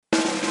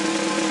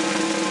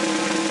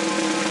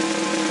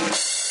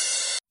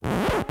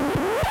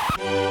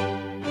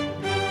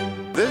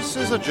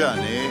is a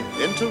journey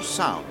into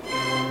sound.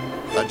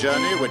 A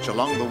journey which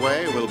along the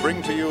way will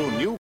bring to you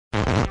new...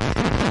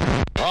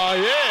 Oh,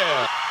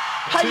 yeah!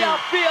 How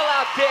y'all feel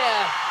out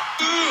there?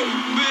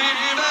 Baby!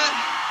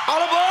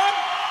 All aboard?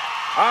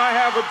 I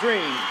have a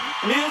dream.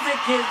 Music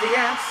is the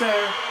answer.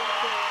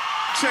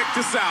 Check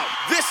this out.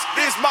 This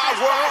is my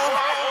world.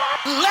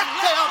 Let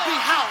there be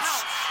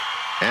house.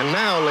 And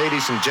now,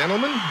 ladies and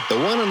gentlemen, the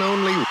one and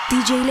only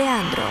DJ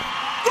Leandro. 1,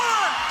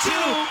 2,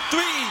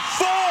 3,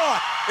 4.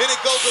 And it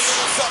goes a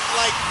little something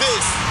like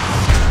this.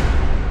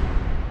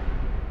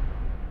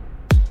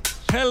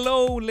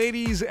 Hello,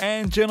 ladies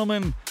and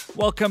gentlemen.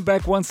 Welcome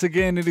back once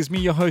again. It is me,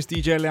 your host,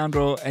 DJ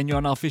Leandro, and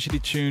you're now officially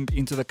tuned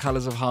into the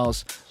Colors of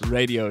House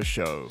radio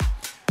show.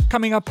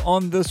 Coming up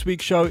on this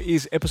week's show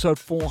is episode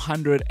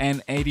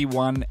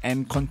 481,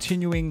 and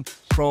continuing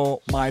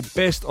for my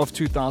best of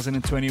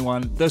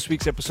 2021. This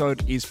week's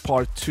episode is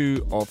part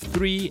 2 of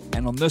 3,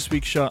 and on this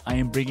week's show, I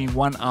am bringing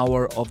 1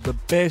 hour of the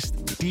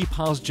best deep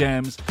house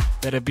jams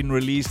that have been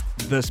released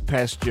this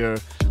past year.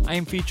 I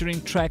am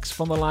featuring tracks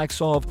from the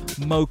likes of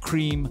Mo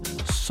Cream,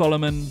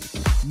 Solomon,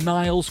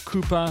 Niles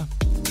Cooper,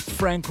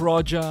 Frank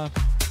Roger,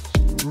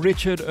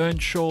 Richard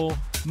Earnshaw,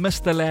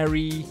 Mr.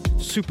 Larry,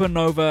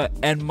 Supernova,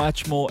 and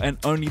much more, and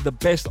only the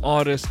best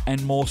artists,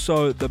 and more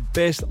so the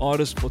best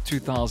artists for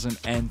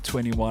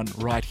 2021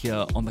 right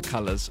here on the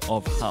Colors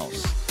of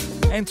House.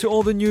 And to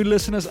all the new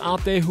listeners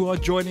out there who are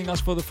joining us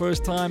for the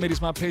first time, it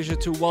is my pleasure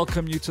to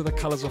welcome you to the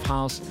Colors of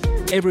House.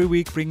 Every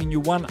week bringing you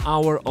 1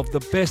 hour of the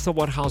best of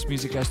what house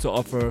music has to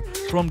offer,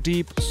 from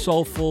deep,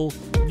 soulful,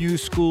 new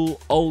school,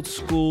 old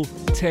school,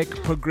 tech,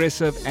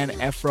 progressive, and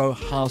Afro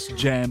house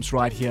jams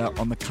right here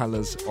on the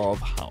Colors of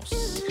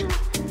House.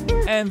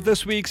 And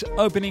this week's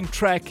opening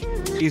track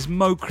is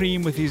Mo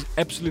Cream with his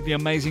absolutely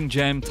amazing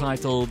jam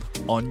titled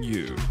On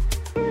You.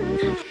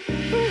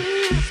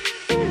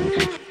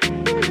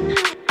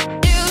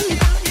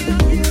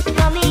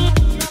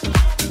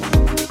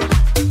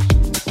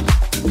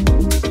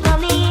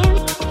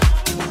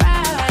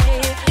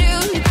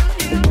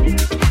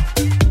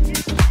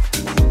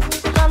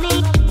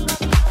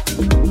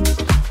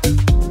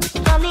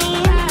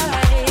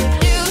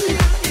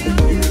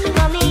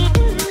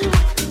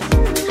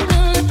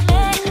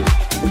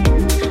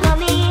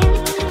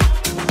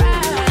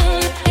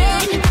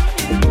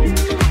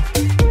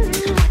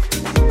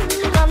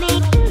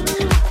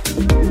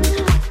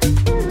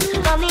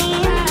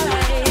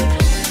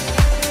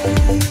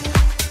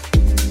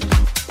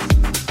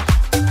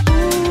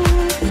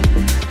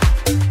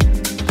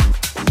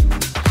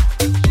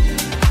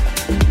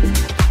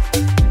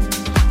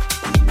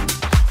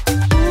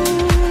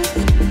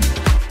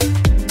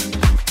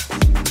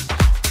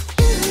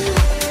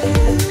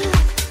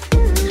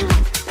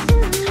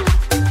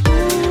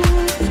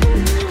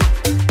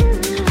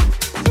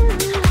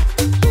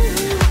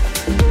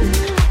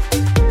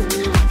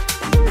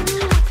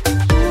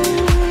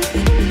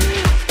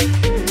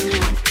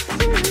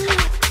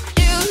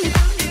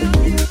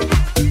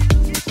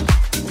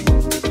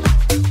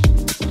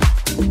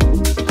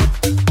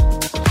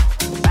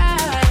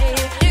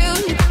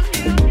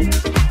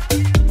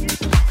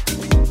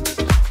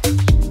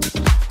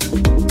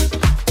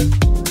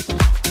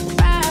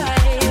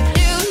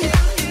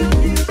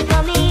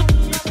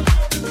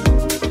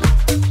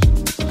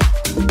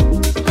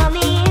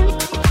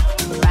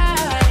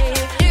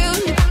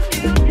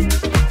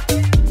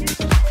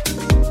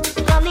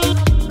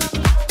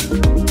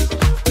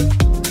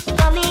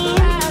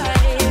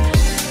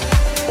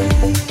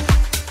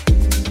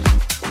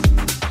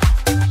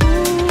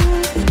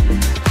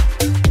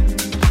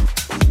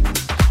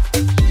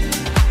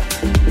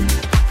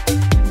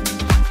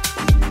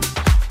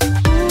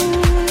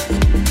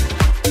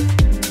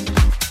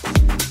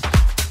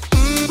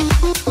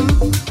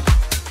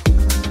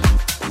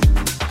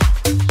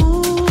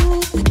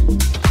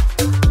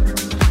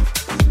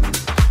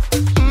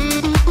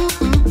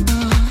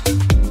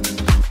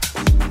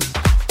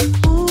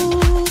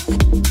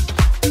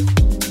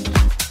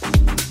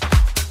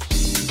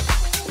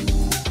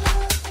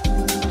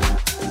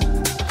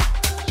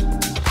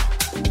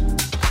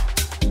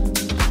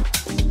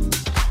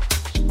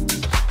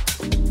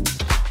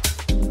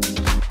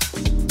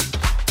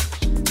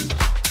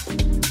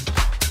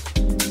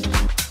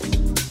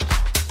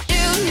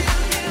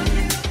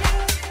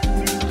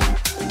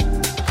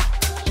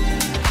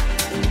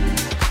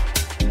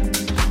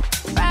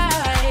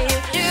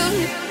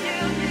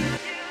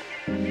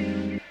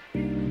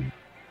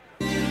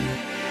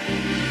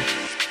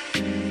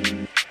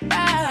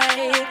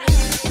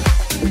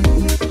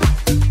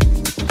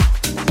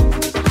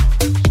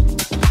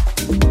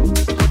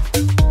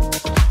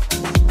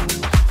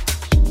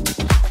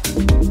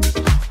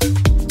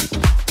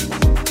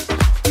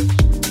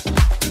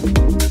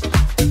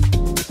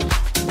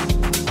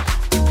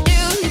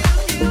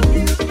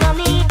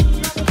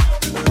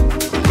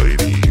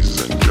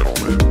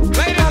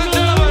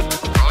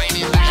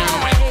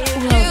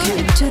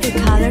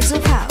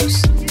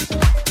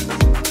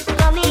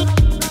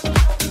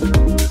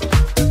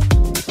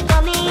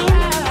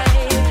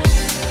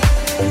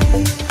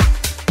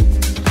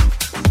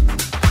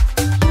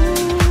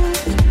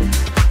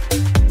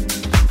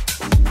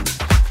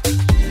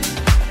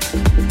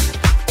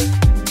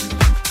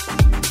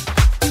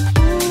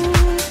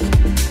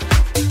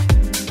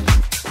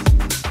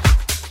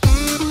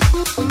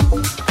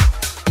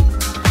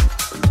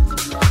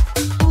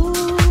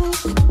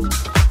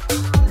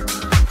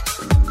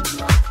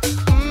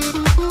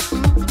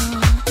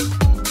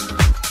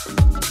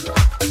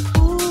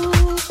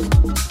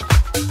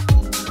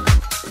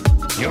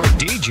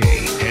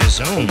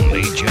 has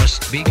only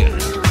just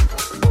begun.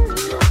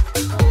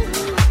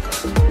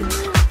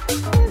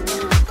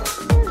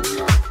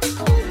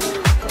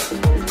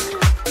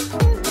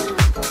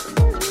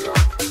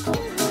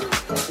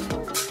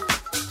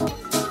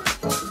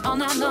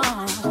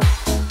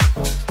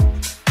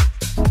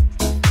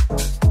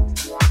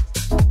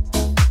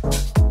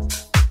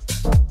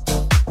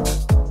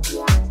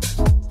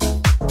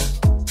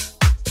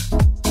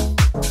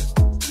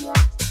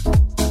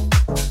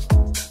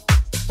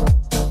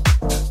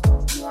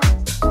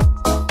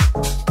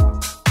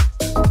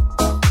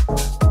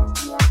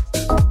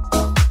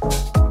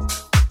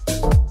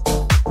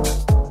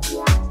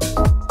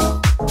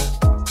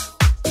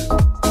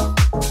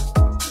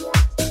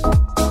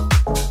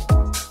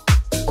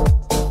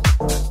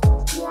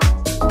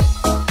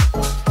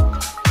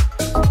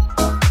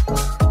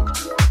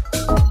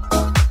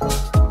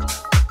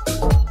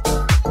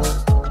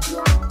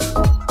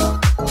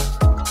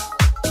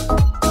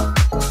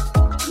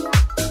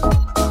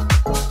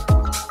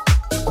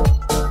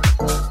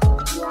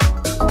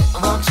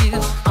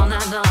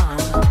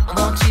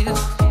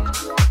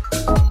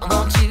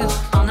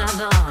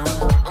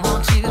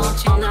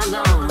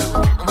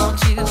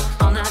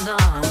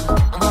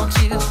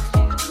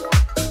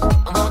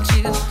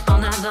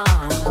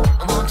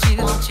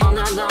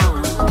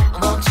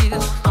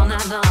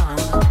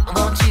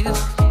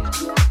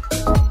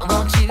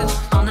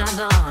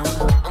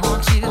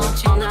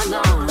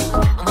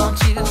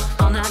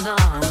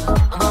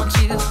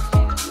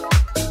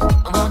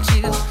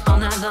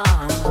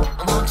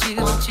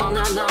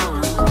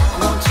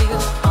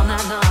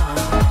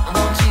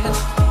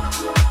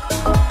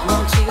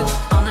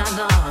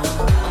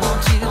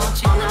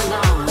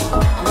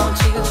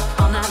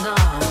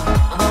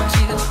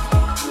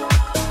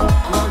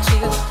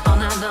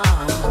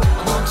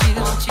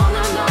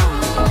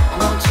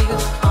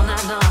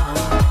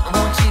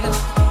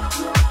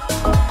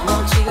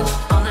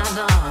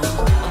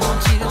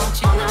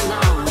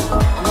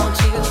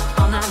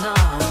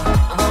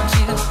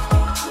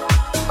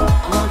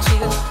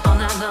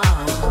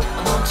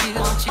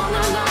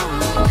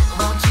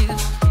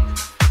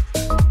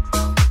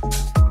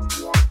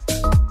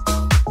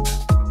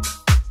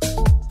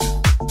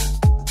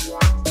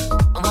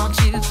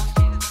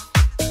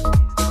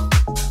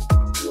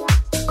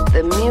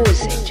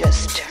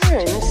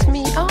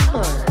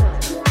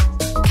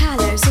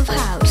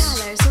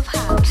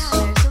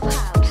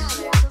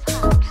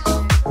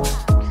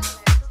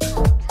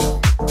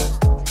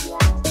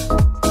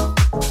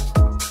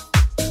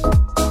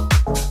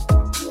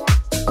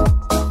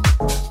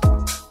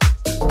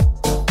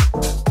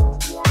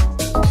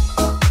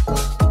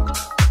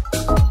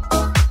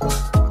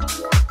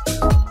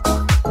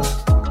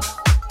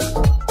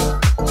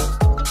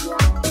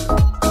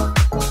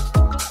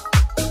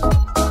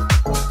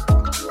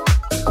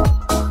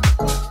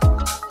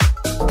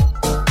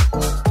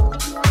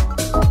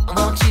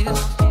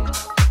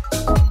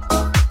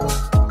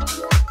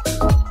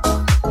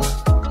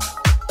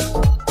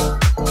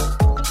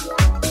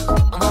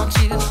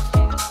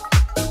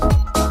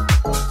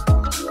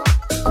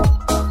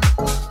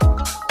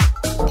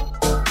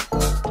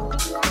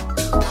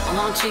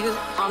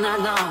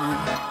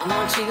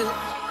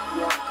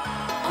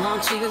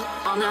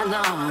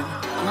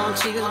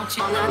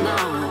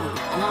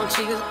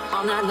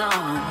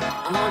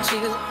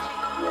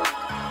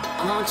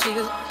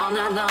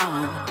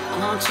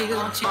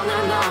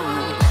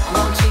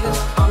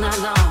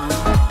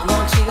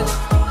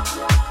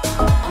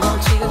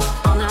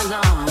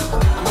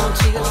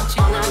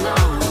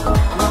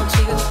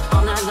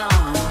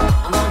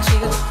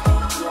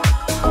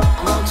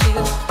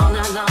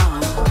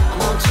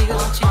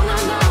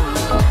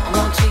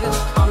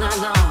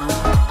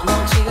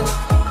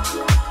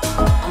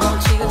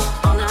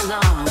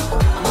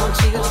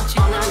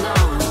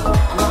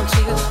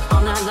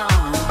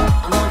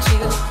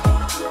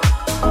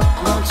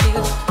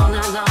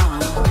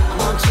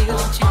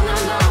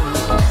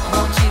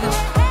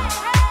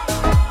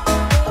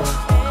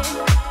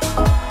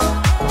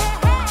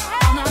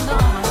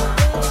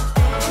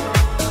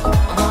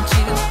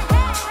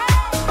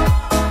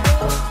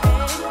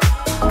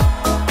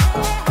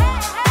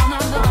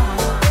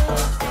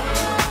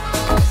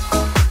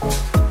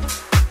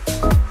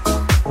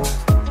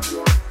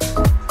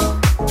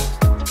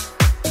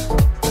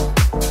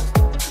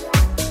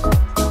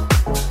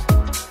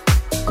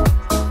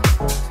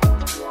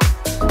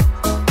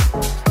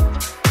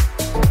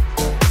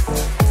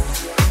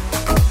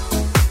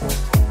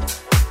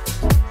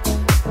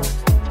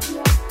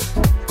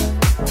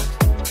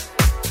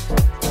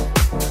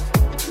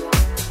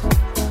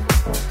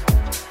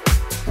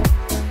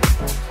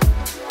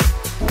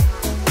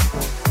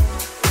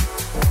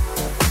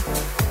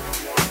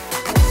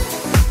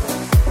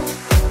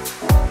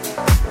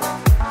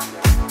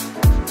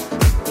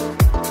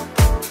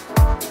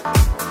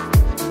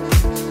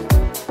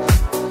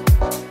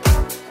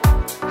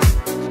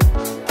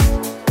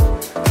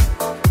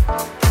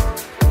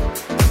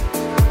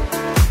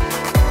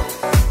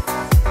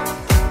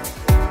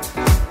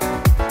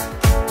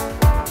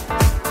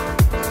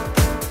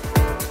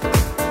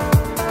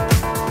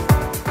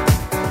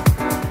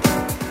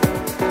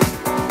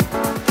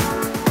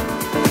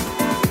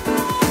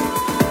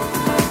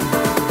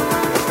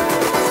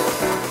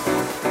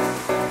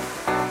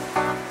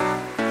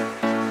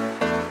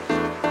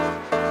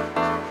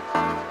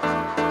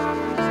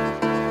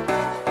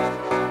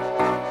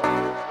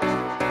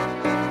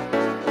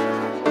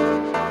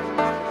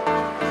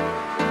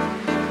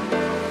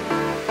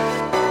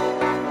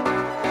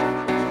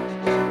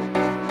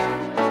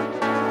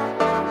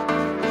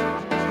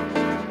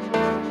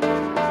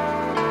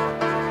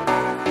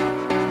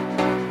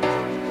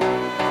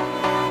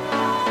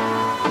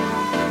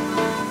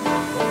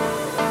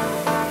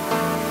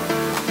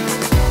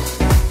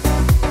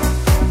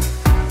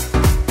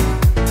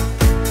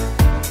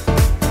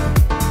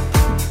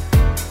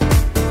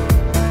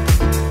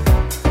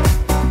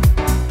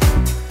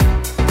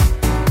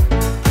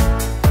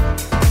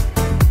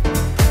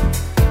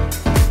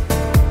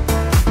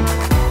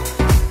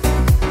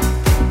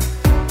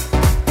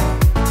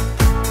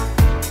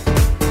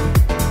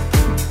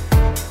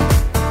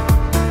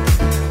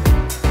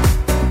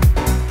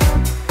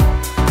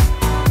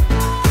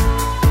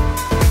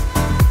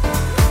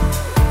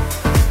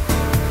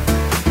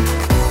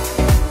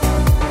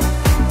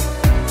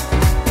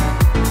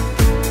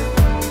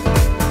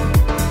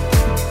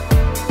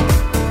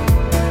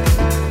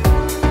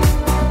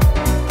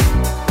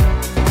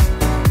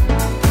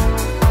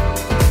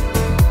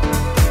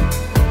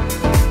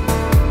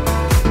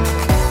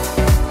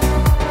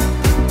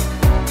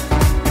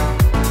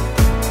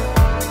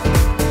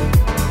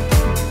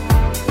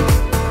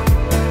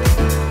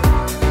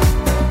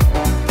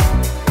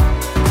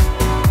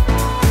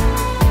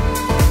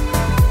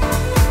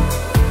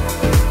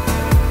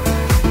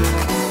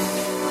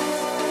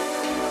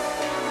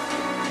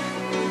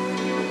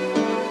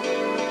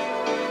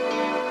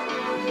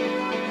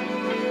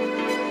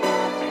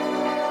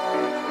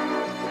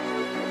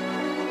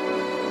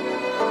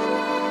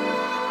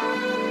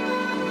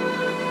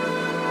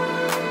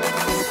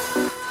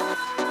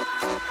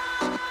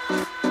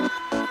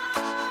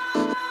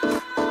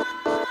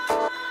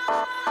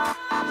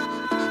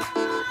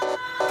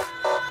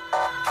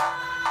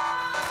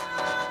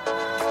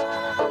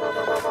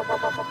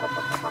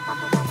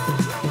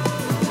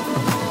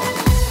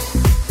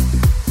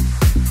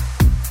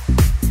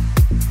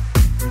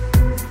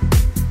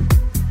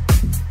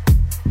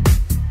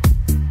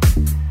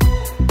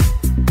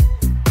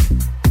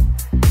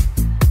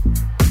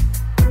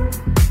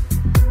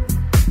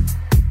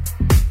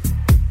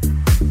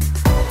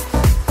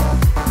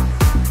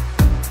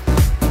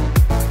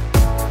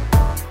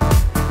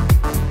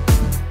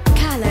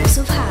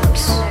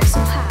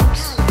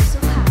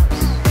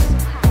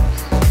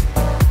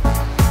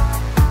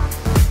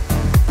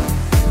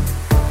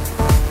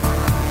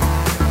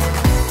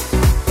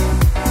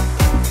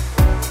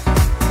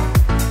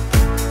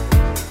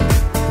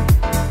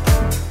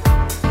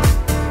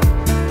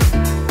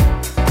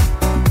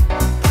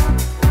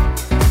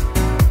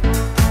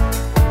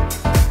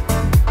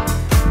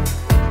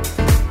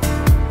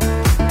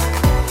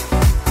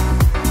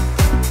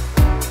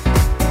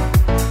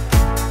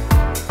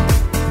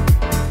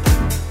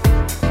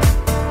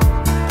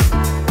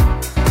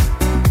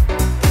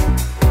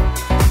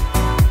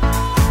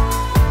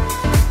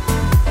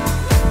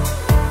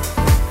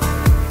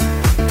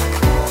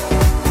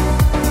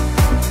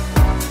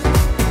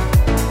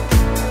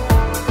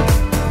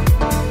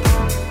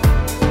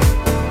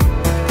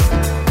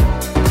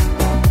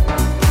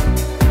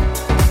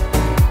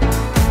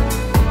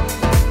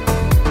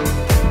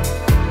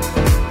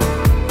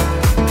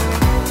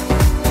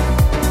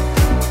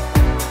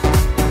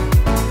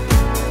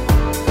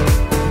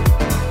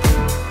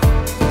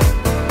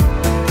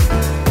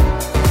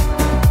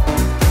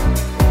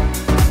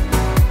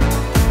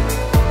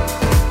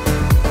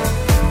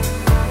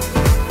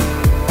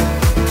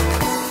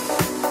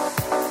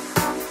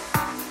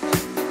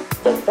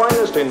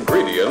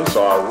 ingredients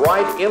are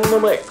right in the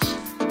mix.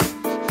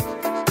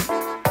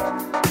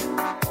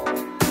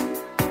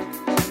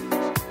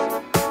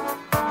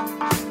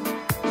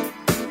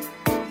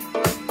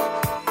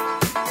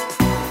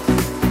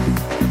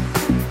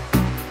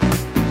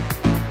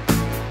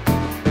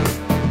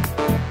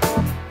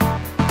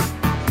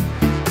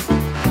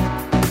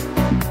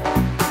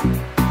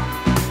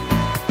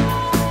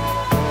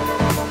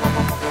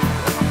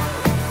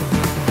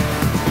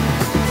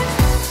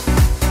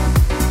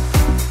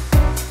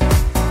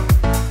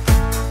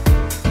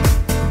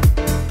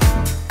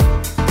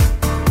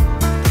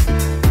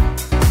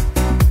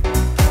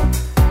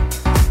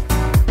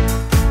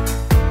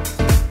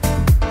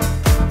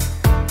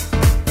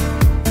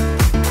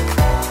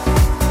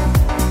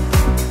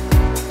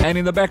 And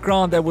in the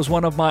background, that was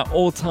one of my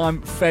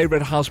all-time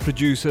favorite house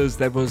producers.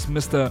 That was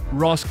Mr.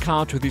 Ross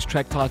Couch with his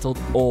track titled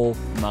All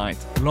Night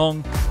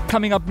Long.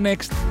 Coming up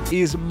next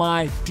is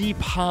my Deep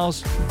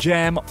House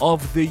Jam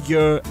of the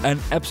Year, an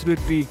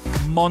absolutely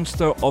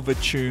monster of a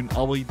tune.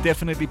 I will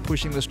definitely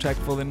pushing this track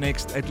for the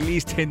next at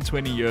least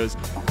 10-20 years.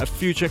 A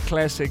future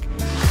classic.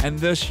 And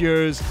this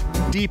year's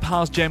Deep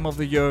House Jam of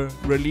the Year,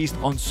 released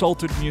on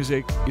Salted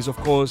Music, is of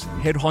course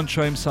head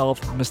honcho himself,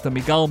 Mr.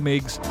 Miguel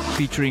Miggs,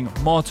 featuring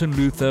Martin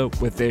Luther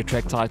with their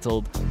track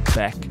titled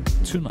Back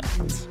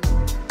Tonight.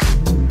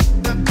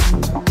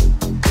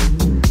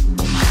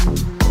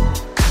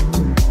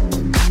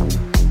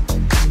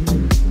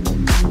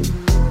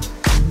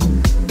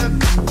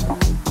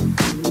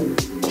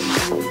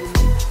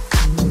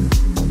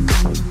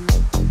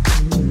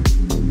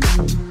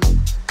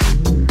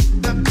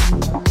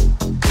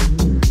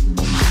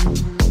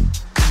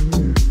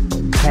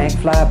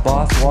 Fly,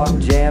 boss, walk,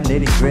 jam,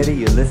 nitty gritty.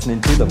 You're listening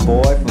to the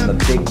boy from the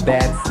big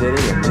bad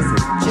city, and this is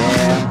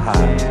Jam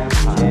High.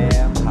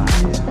 Jam High.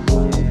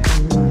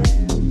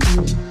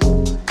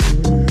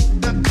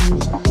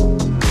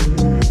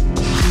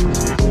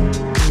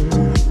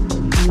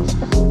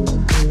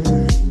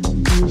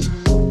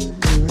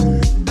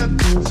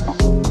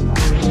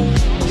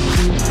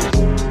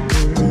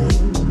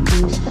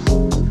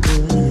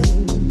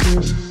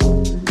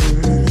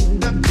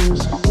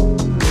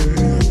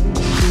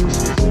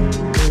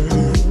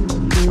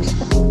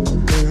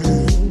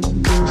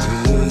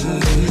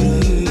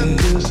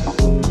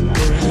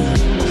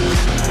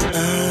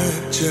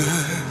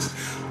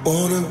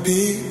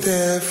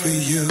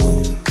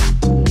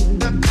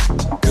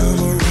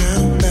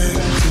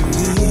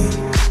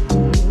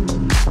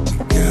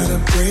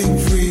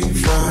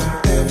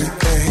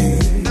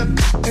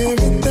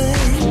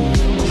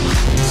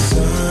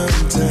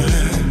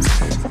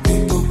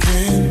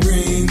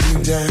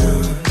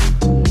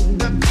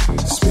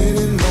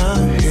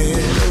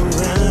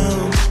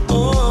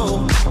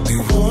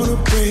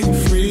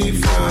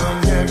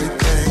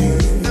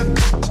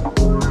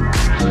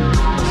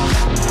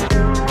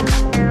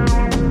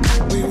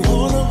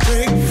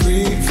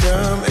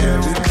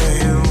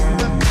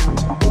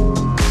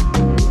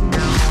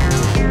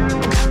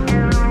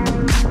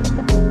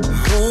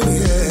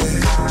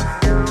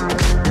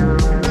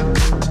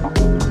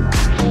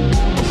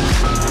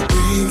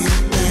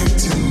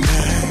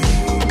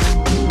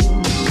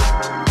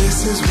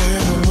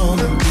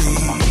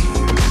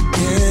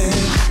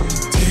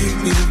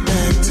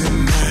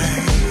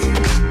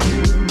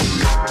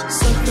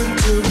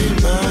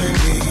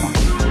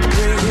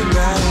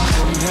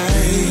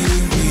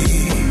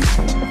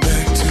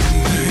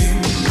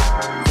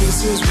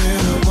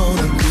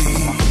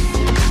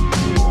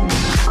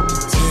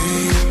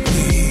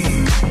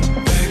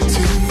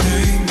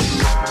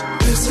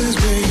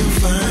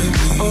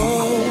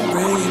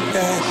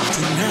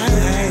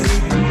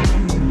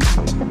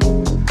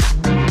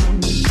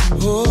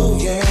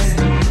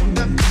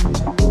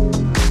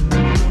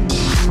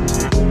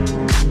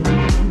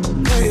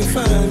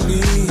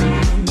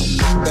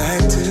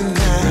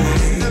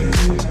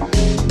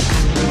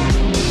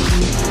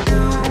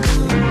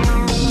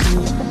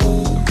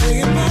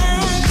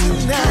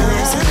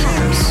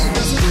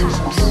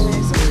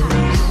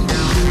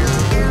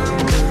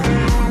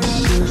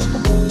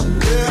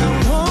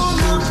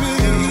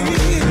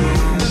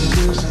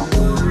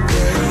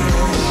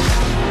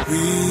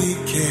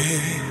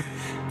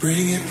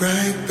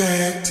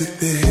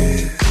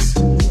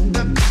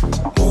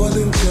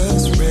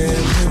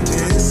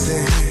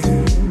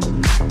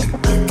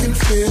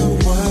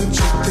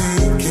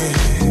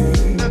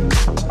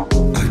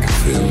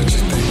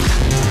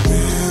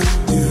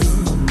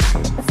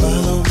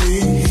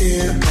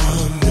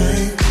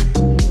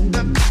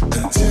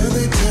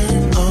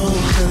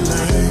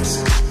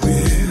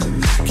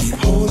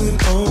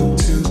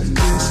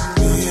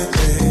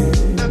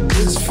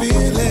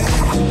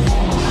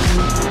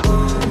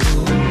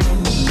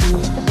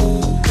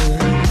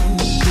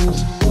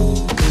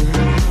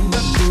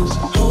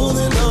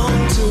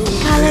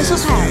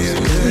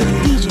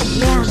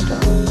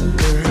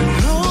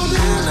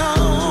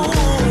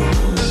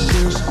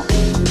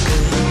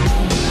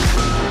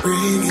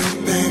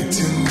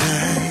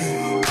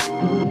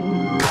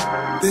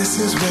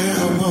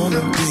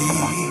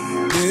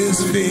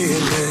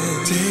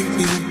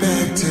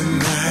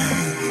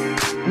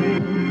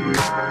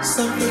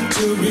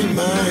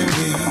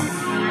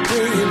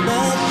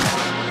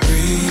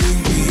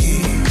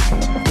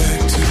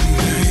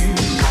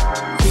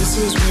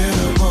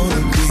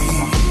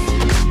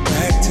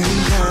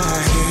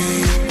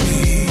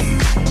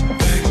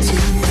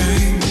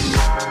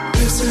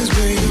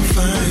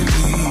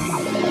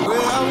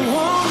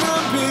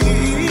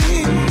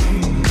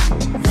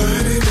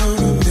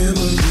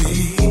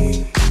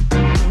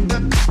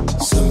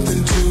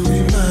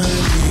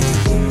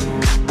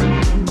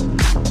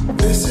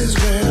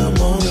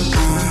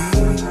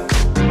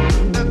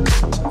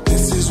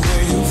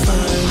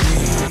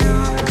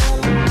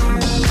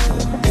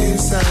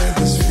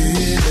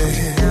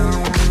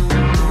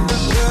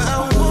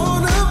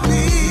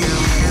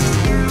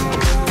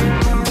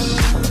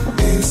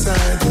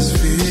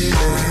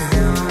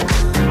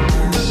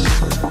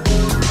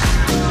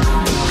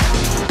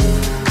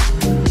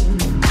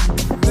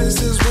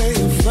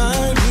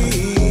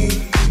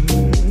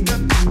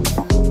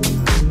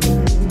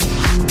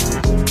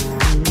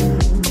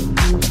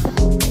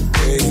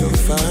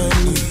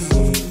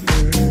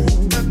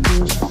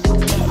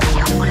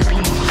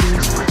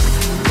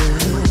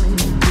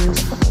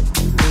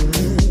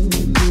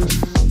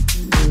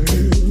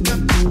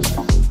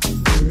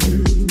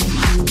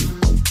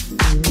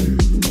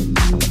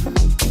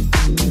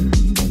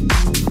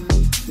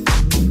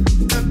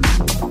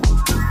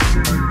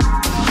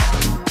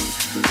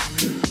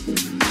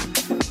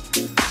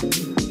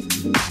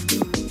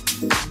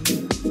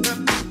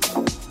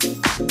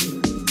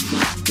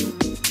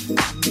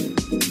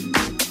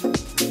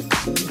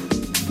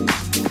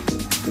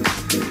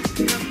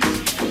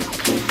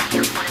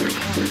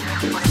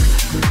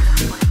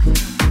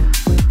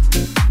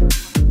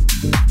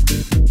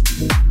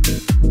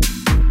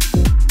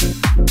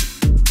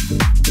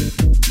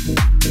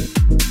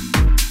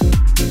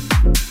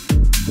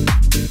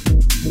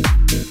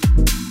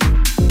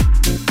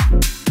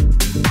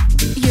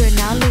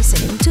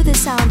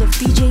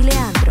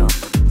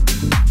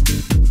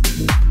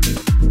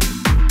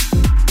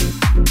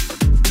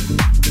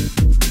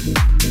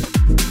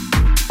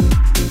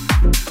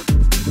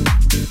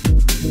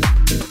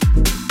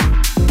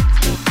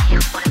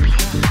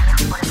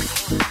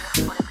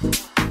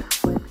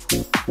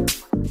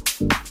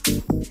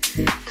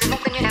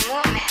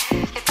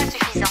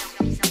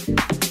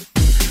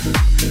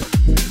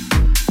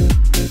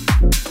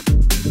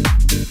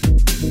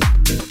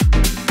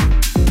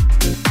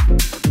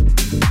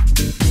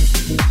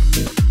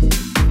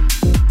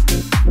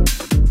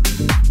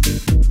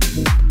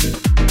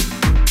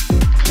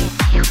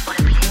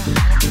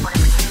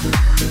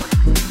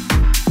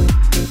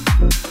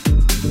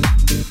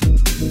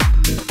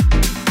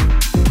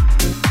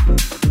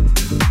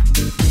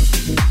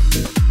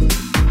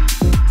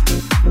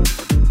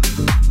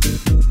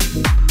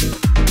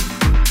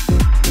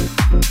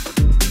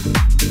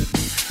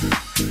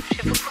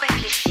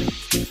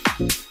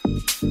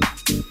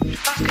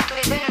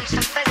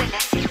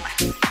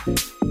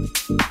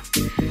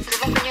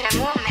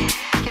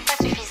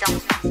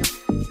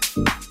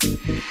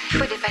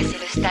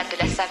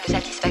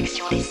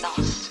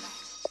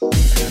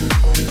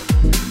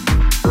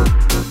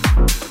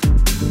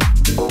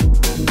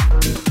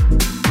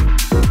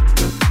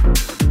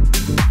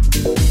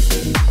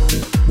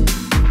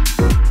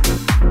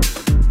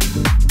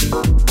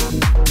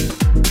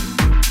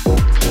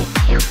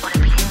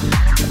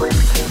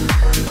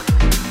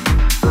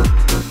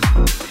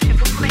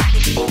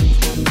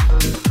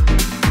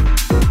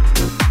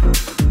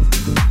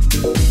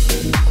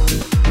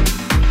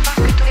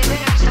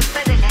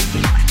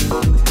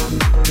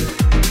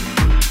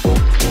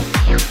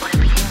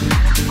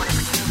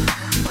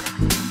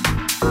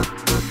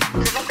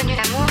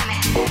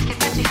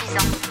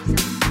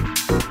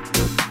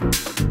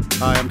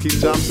 Hi, I'm Keith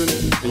Thompson,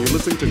 and you're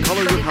listening to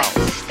Colors of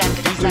House.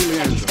 DJ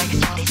Leandro.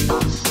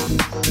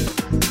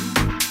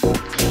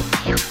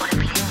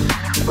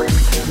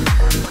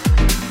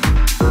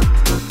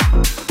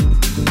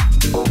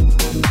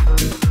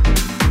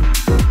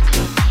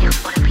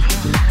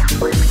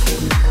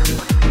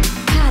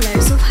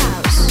 Colors of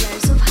House.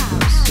 Colors of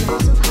House.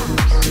 Colors of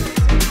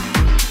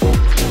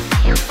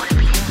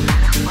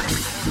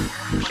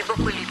House. J'ai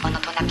beaucoup lu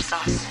pendant ton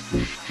absence.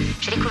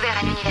 J'ai découvert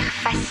un univers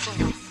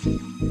fascinant.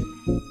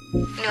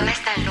 Il nous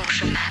reste un long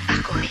chemin à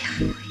parcourir.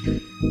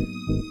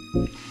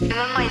 Le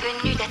moment est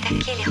venu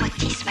d'attaquer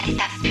l'érotisme à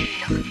l'état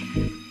pur.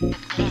 Le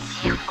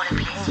plaisir pour le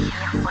plaisir.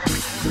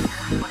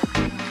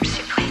 Je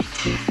suis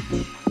prête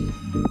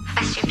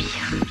à subir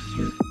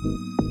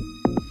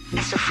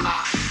la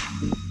souffrance,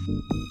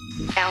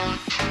 la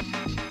honte,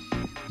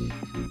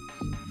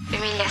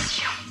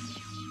 l'humiliation.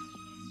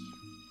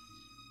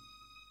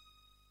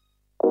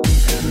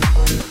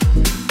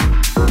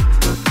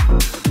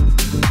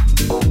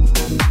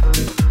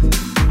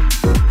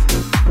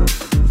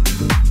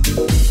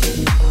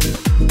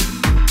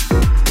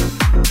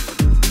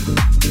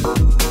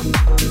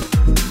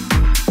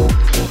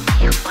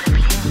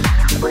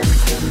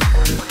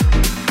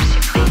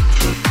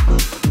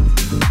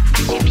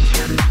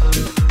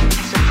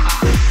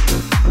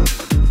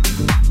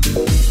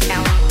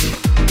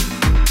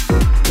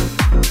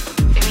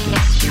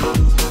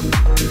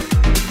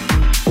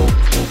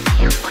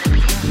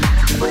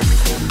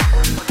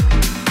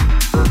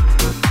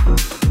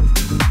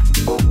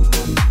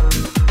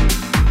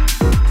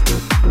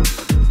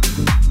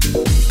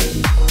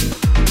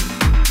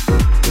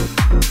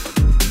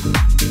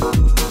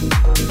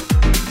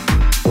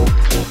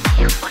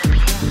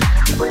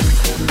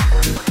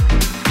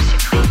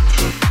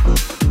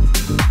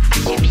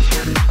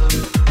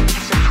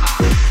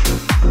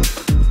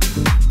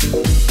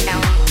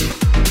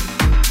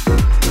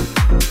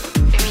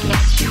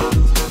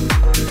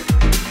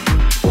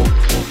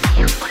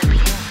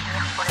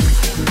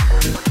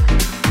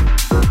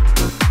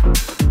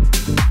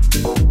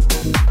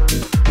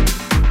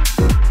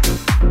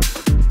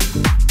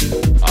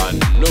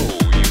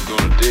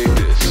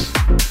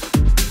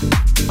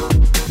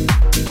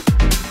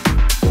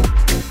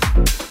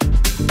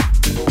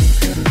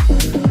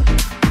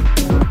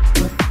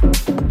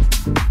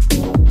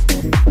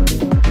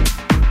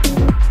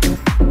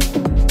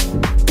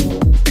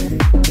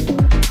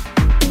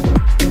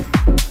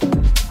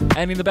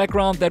 And in the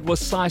background, that was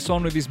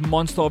Sison with his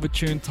monster of a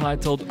tune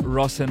titled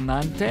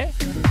Rocinante.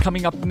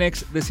 Coming up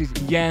next, this is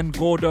Jan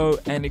Gordo,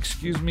 and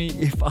excuse me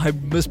if I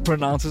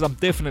mispronounce this, I'm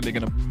definitely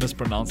going to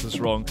mispronounce this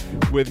wrong,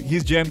 with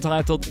his jam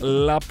titled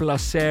La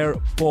Placer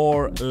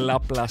pour La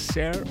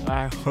Placer.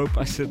 I hope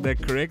I said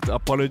that correct.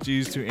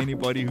 Apologies to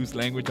anybody whose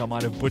language I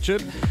might have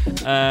butchered.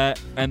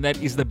 And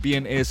that is the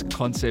BNS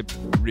Concept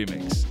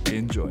remix.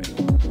 Enjoy.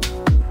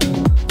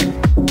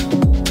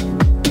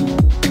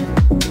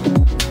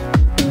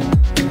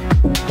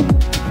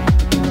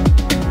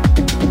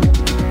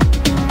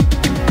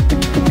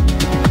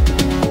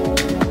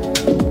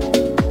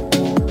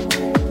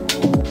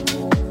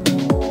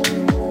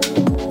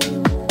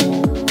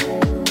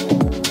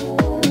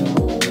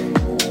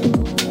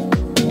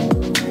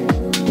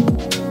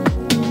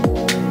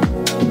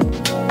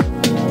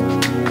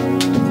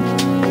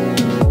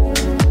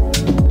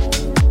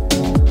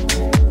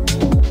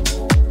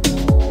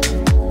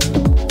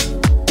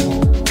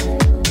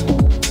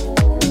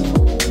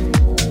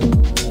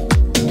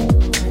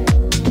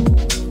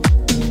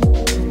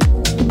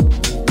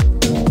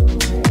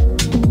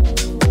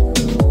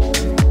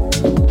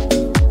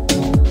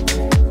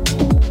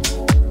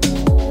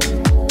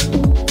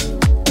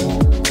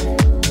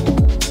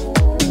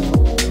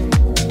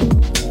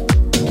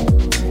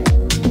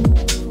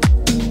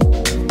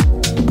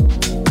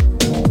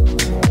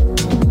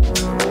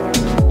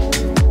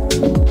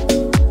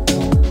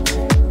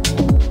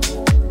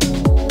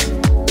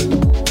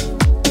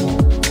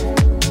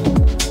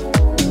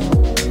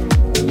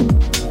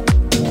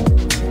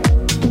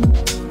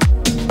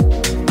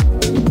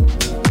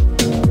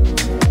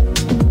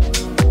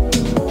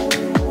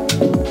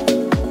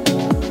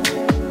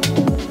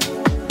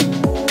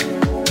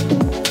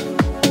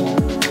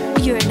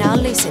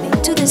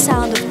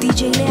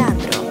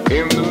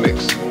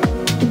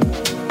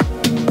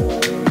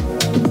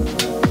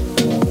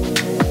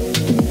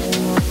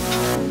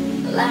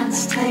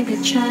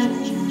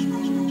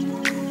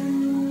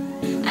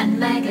 And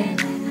Megan,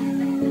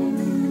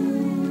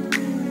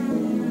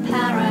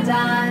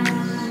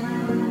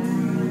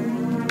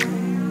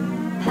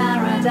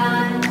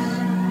 paradise.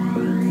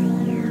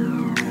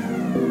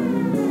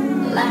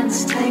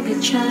 Let's take a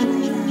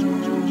chance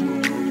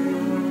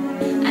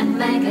and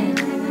make it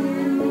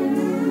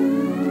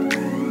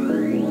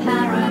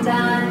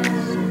paradise.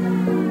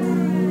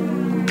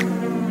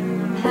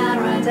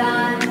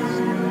 Paradise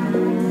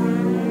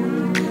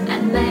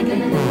and make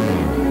it.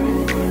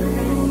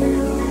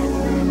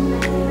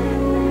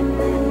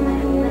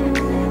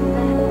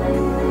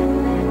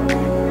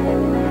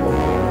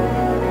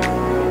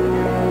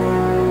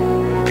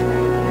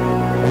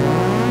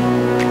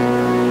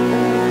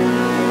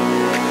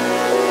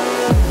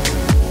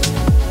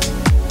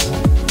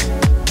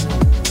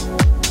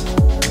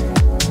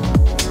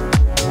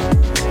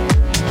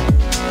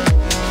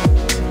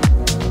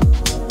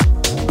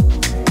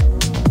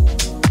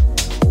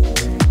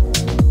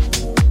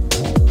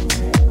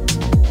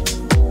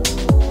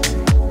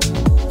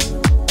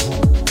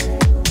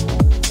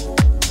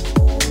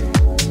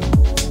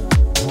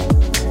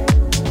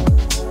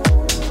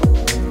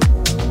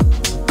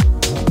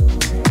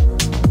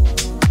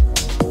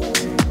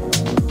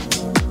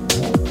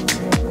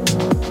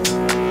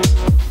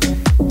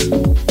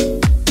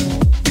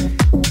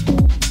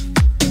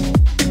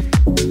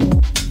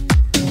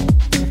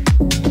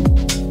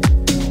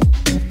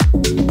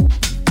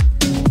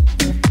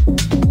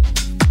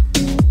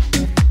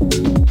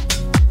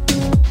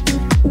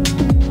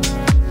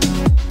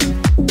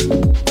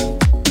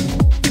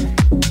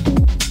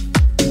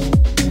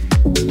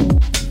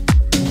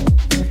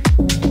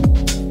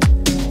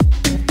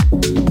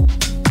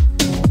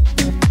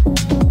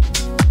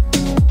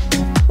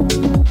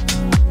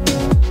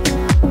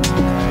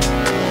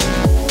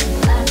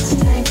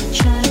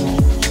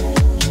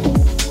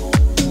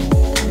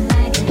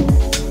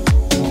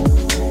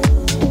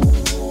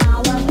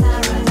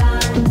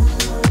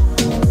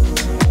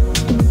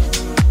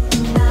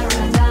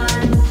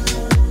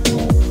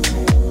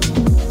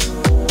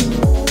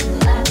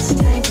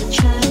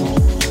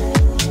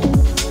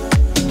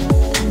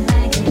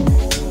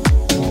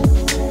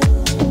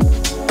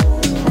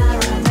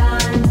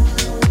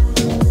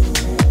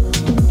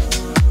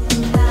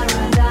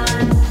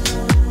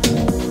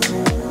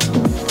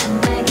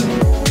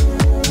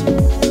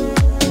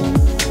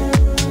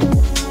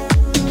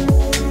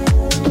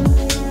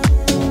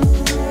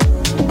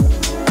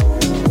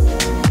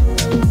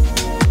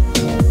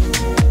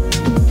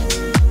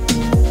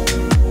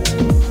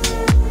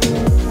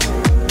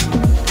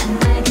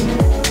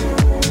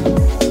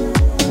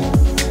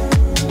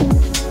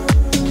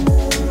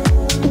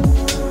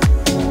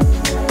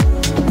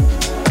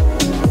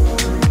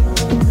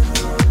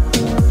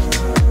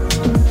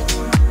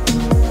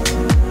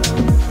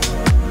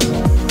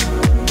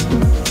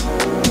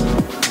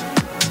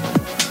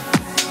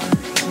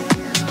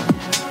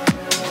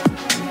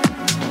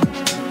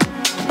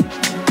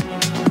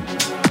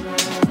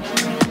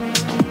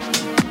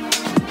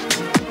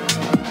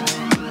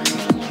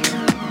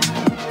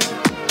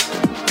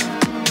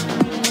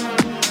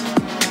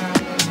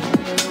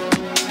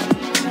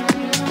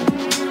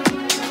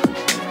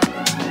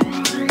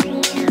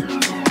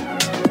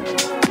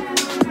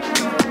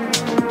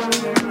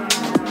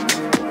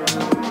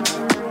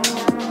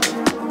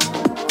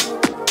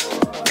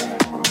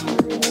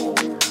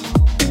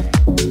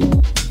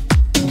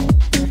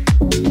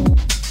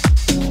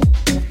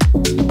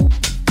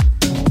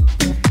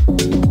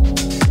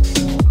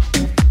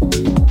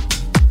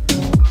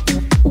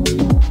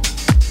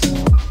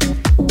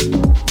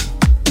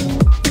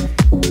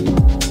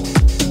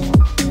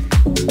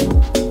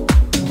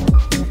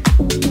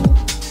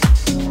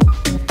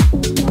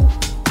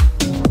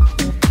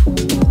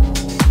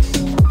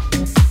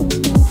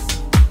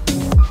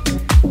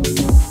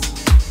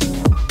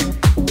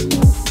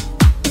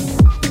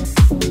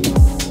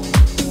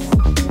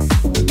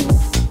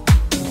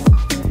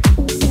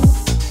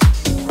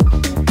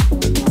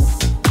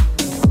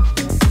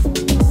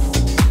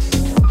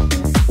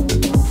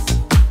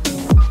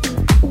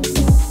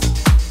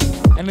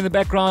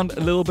 Background, a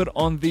little bit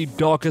on the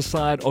darker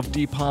side of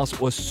Deep House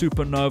was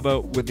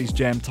Supernova with his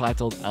jam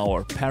titled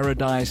Our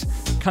Paradise.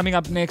 Coming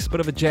up next, a bit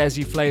of a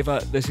jazzy flavor.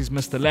 This is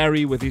Mr.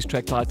 Larry with his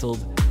track titled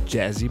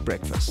Jazzy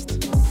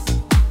Breakfast.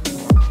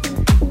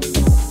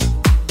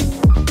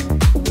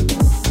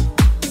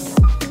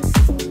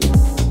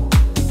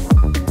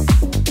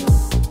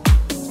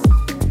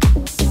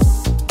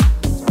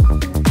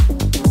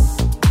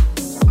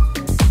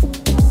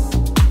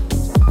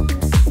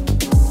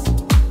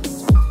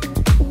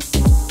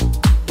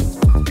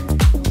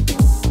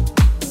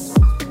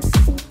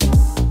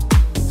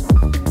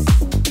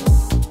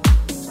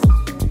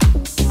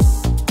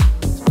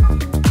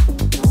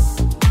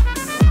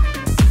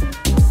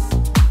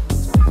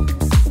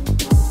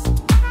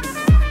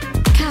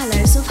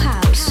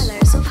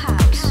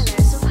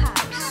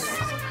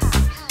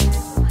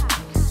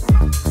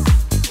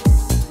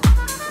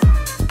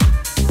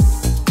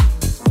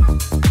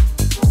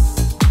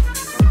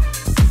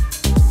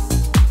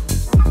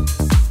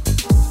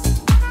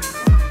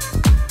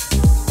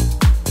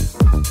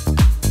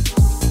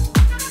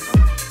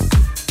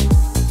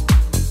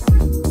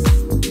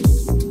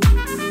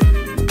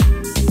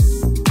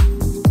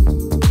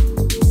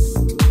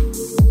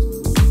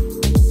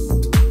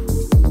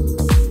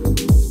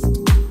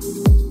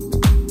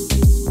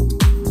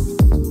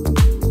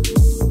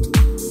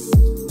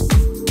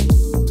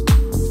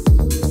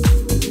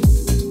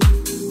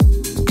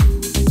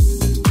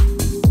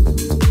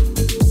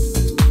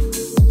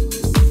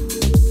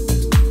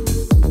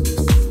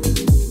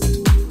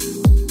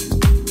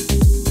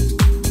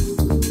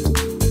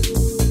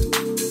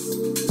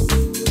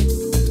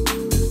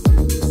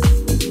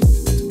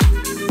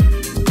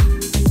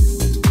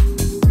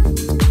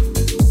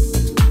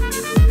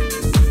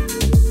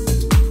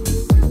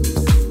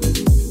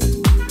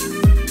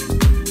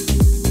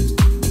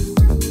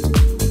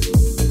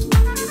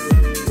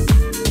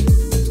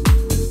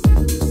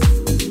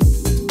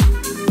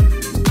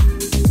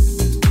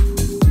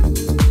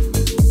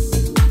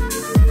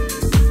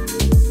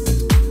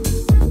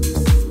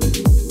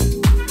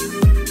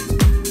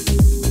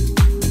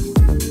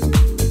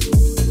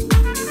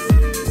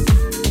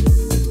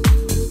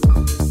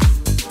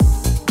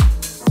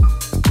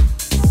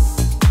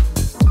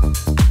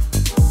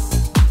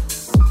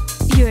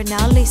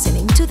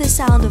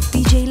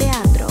 DJ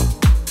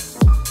Leandro.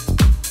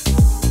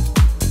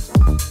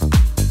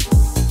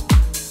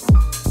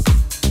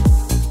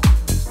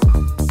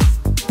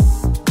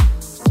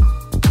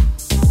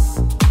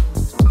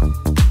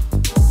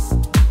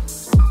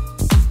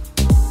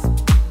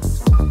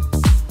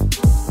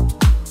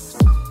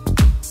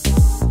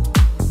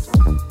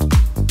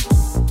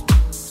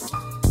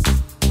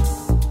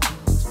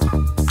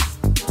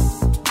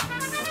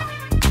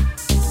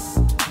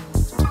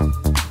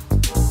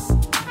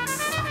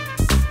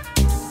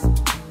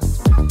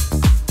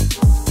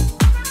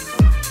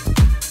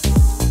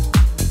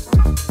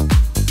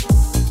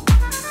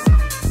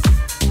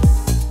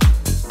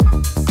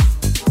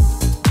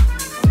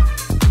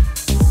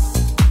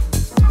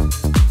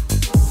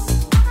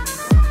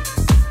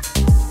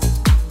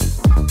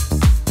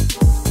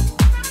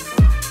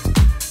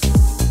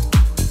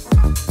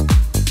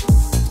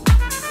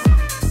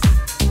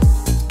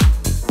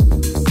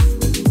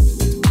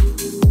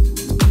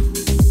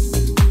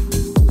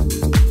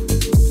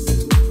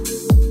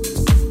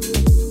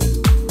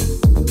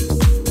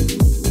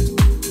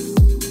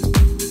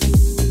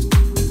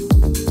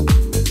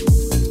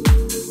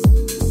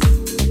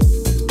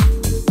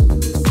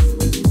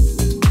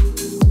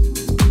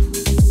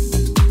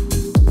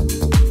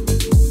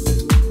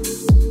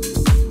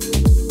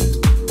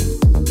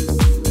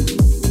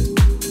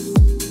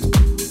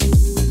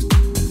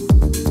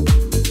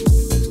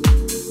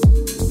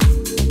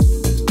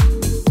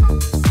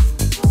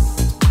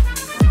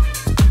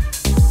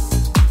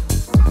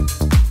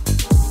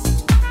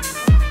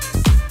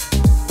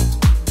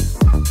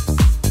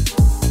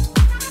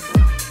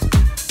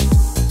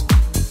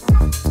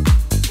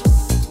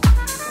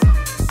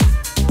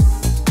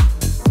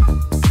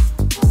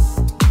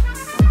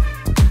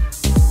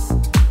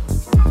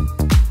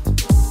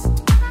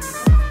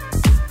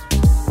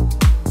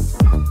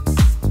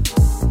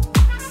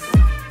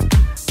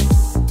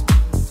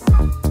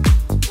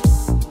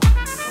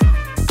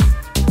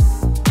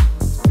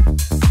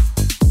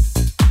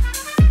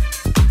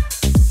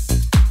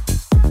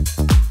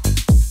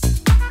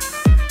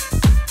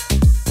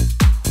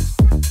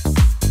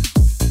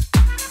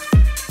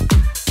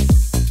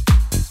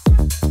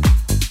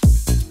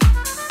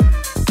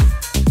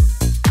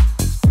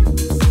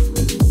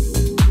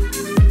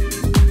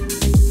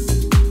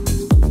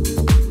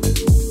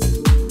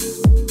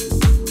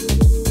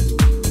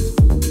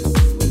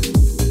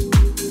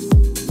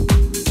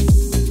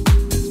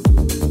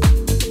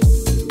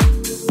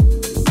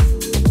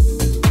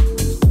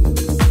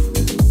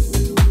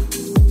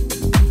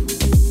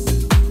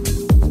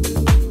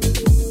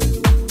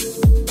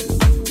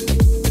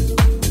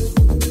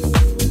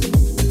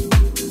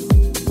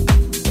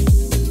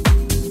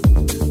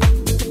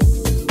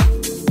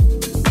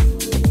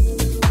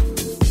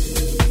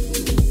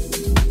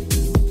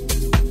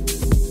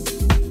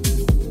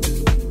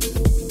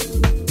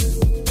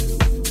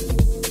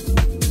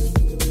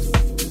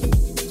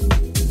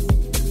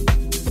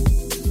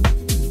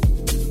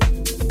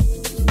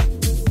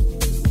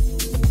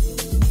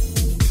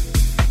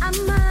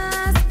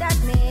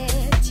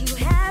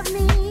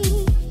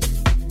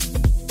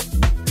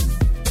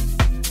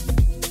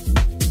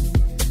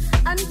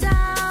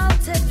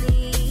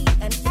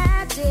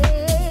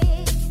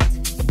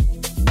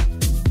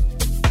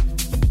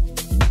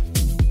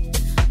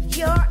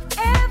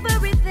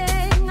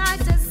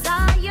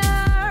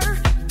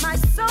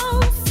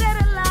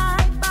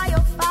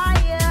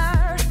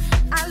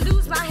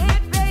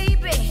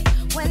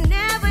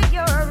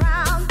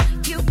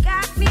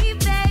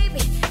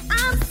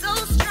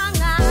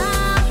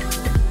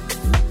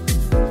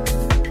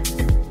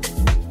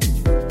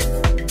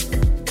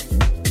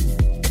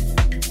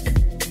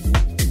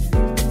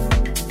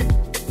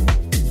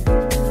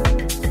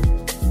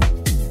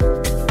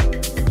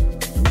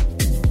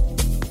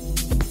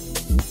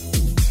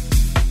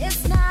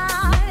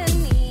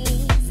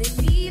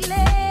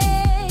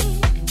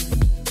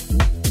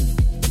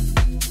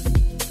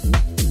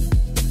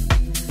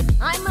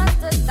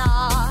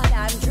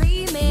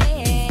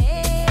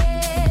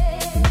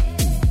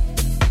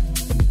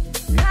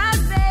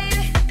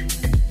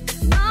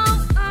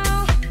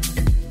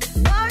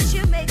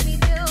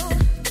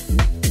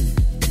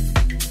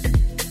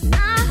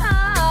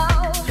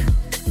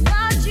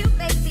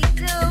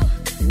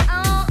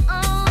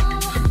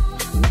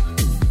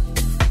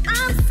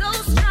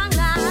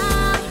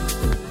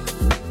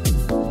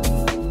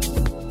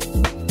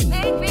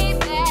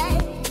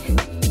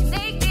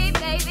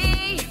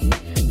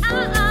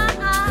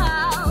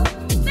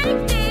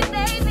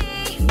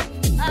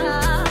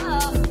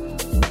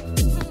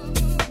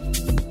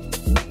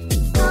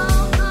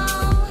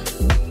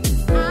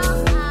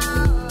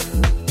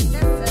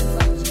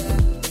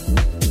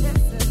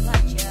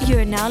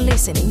 now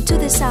listening to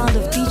the sound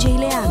of DJ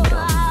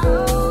Leandro.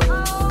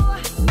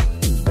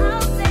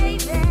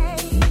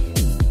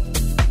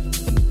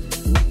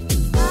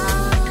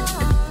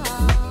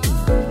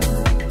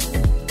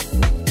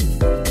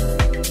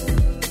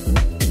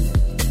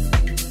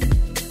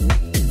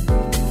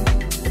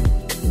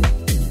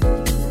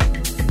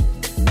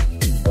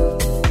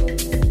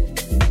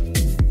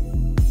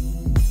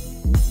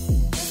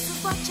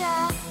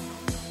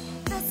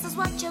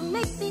 what you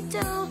make me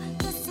do.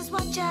 This is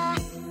what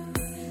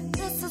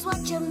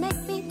you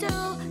make me do.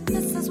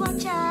 This is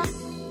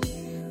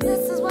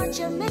what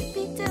you make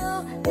me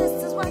do.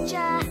 This is what you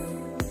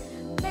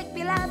make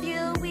me love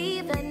you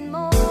even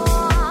more.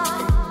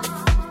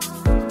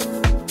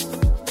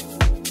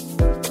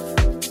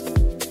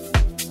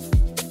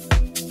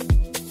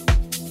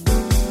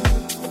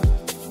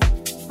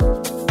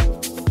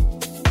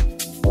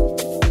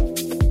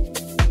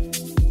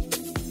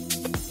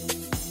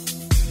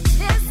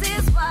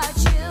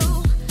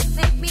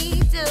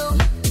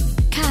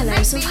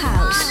 Colors of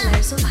House.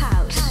 Colors of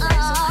House.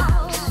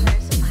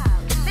 Colors of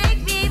House.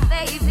 Make me,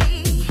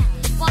 baby,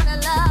 wanna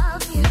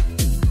love you,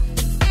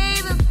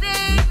 baby,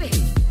 baby,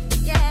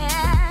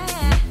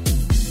 yeah.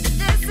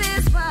 This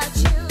is what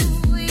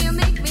you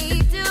make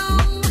me do.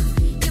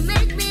 You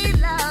make me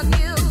love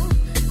you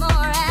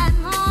more and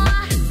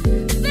more,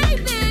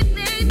 baby,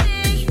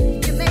 baby.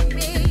 You make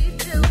me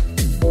do,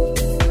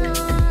 oh,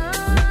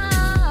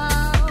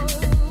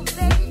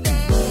 baby.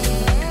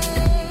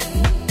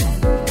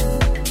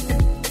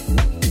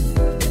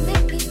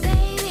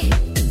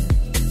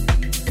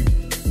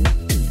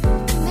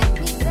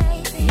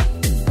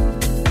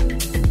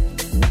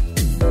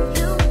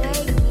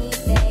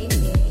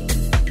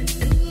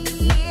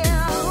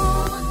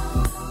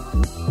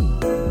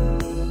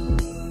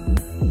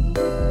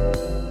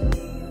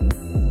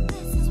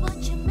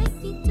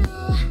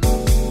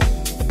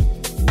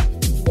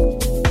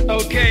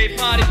 Okay,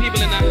 party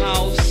people in the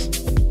house.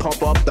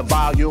 Pump up the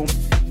volume.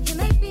 You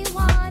make me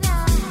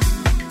wanna.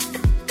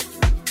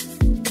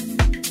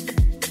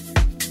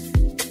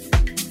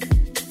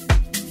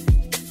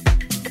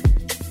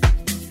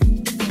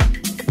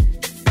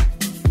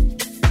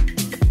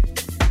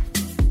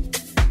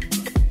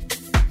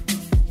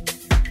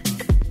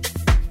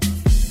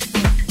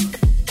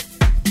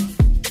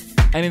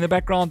 And in the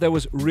background, there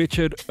was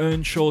Richard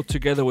Earnshaw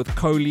together with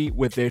Coley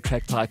with their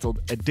track titled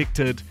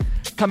Addicted.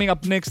 Coming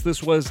up next,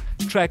 this was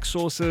Track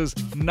Source's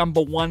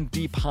 #1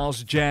 Deep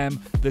House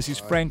Jam. This is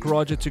Frank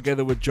Roger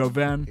together with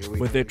Jovan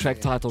with their track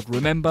titled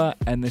Remember.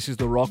 And this is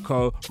the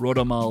Rocco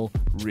Rodomal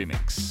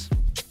remix.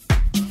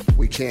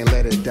 We can't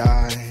let it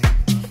die.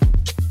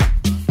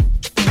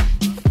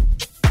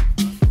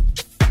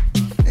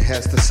 It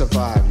has to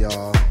survive,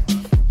 y'all.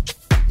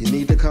 You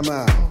need to come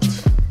out.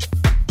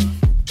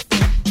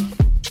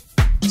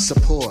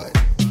 Support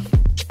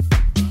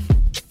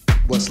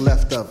what's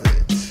left of it.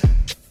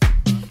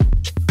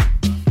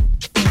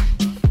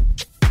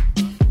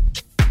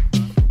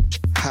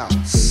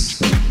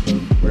 House,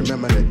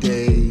 remember the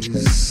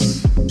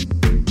days.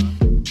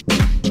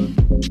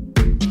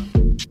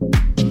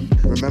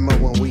 Remember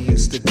when we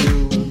used to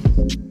do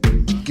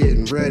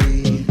getting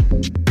ready,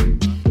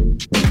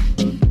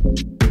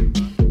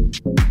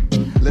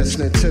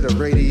 listening to the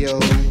radio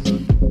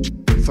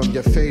from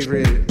your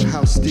favorite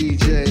house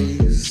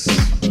DJs.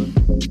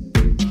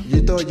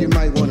 You thought you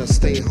might want to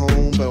stay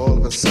home, but all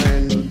of a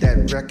sudden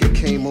that record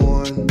came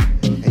on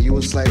and you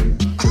was like,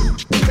 oh,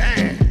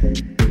 damn,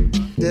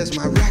 there's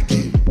my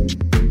record.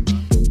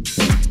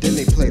 Then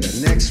they play the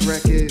next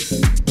record,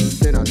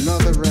 then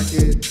another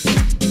record.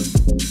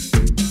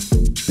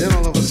 Then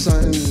all of a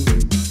sudden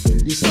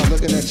you start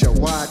looking at your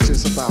watch,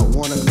 it's about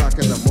 1 o'clock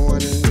in the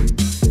morning.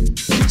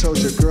 You told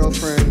your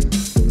girlfriend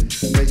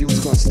that you was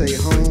gonna stay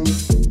home.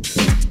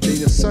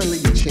 Then suddenly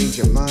you change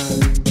your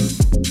mind.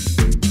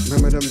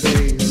 Remember them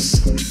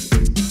days?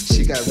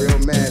 She got real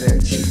mad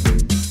at you.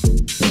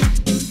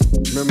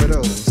 Remember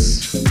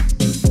those?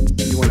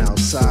 You went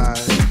outside.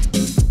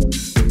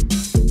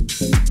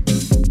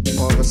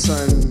 All of a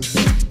sudden,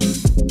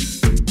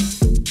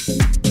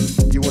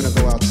 you want to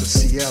go out to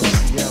Seattle,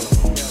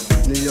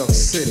 New York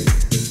City.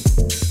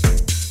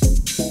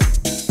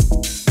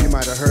 You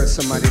might have heard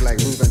somebody like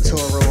Ruben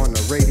Toro on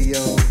the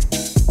radio.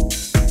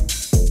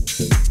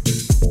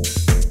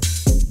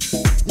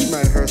 You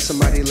might have heard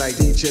somebody like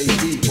DJ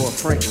Deep or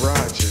Frank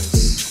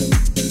Rogers.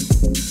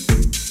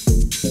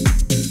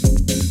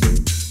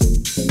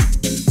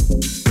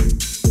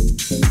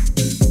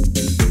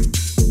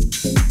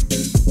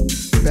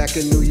 Back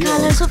in New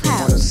York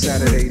on a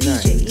Saturday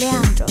night. DJ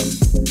Leandro.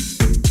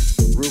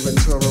 Ruben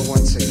Toro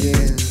once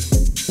again.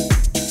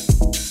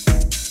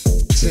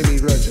 Timmy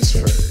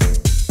Regisford.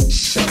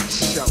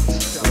 Shout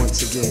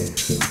once again.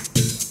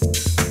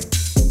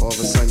 All of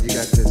a sudden you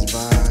got this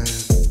vibe.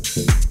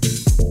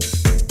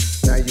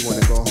 Now you want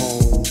to go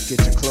home,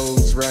 get your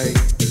clothes right,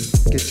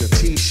 get your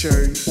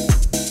t-shirt,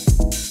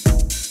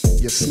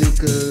 your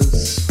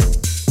sneakers,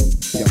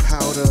 your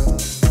powder.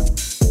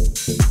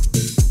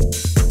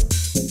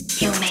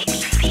 You make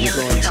me feel You're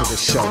going to the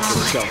show.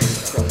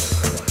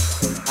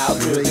 I'll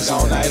do it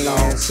all night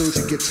long. As soon as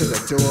you get to the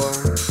door,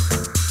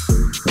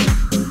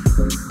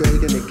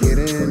 begging to get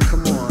in.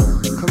 Come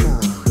on.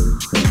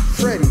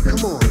 Freddie, come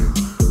on.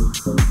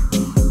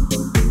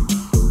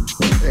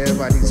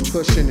 Everybody's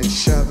pushing and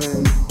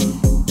shoving.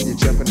 You're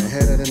jumping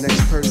ahead of the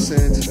next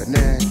person to the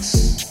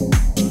next.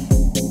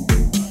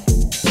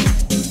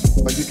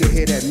 But you can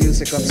hear that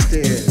music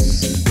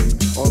upstairs.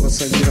 All of a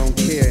sudden you don't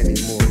care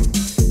anymore.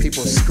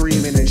 People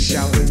screaming and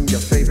shouting your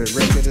favorite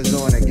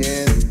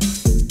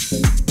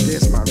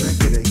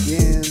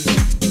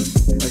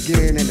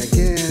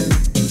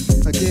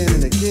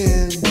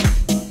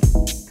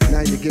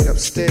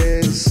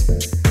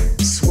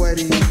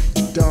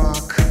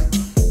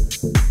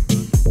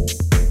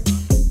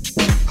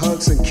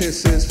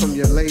kisses from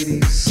your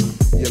ladies,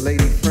 your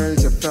lady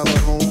friends, your fellow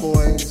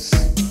homeboys.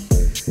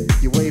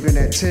 You're waving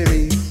at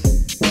Timmy.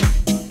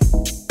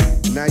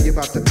 Now you're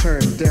about to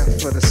turn deaf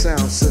for the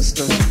sound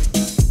system.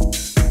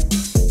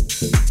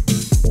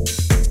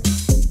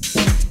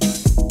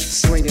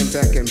 Swinging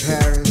back in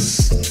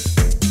Paris.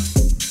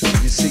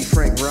 You see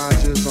Frank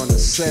Rogers on the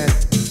set.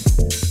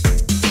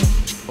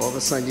 All of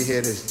a sudden you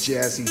hear this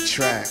jazzy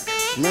track.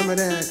 Remember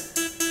that?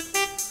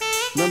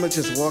 Remember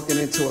just walking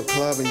into a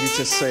club and you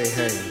just say,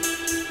 hey,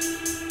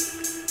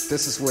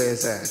 this is where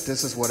it's at.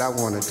 This is what I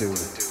want to do.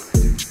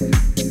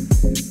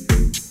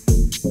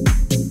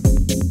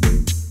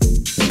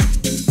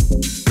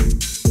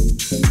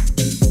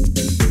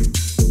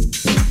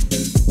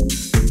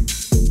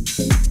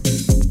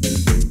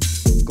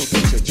 Go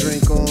get your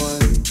drink on.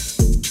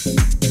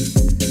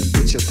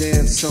 Get your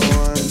dance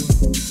on.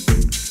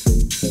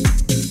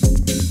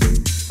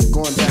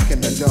 Going back in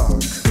the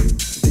dark.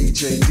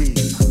 DJ Deep.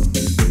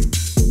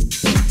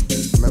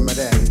 Remember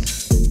that?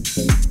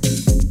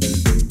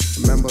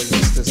 Remember I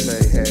used to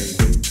say, hey,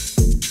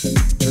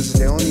 this is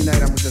the only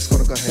night I'm just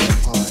gonna go ahead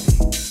and party.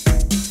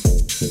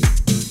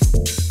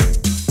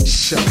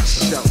 Shout,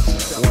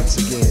 once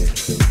again.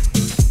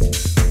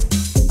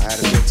 I had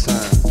a good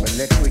time, but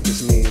next week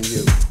it's me and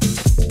you.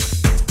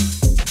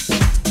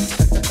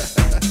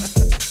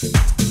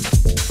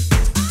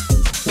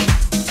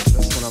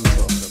 That's what I'm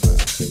talking about.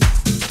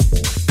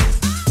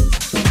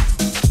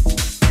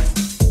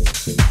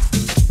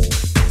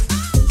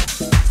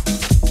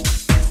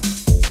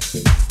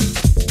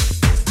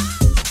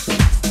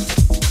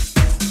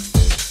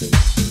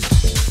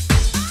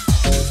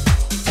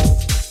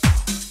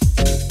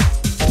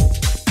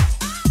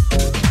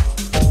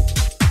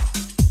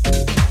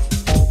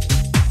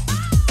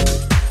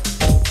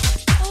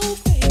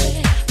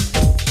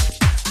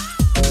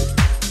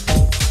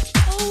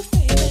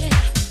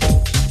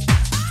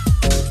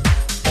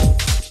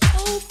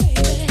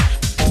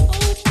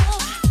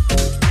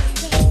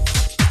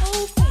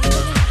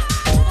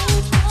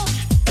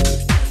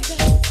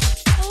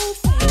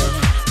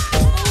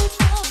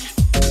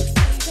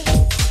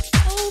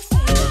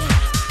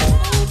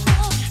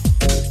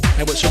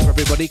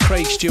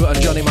 Craig Stewart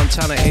and Johnny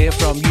Montana here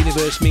from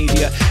Universe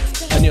Media,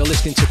 and you're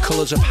listening to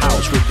Colours of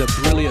House with the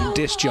brilliant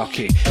disc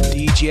jockey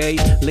DJ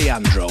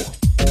Leandro.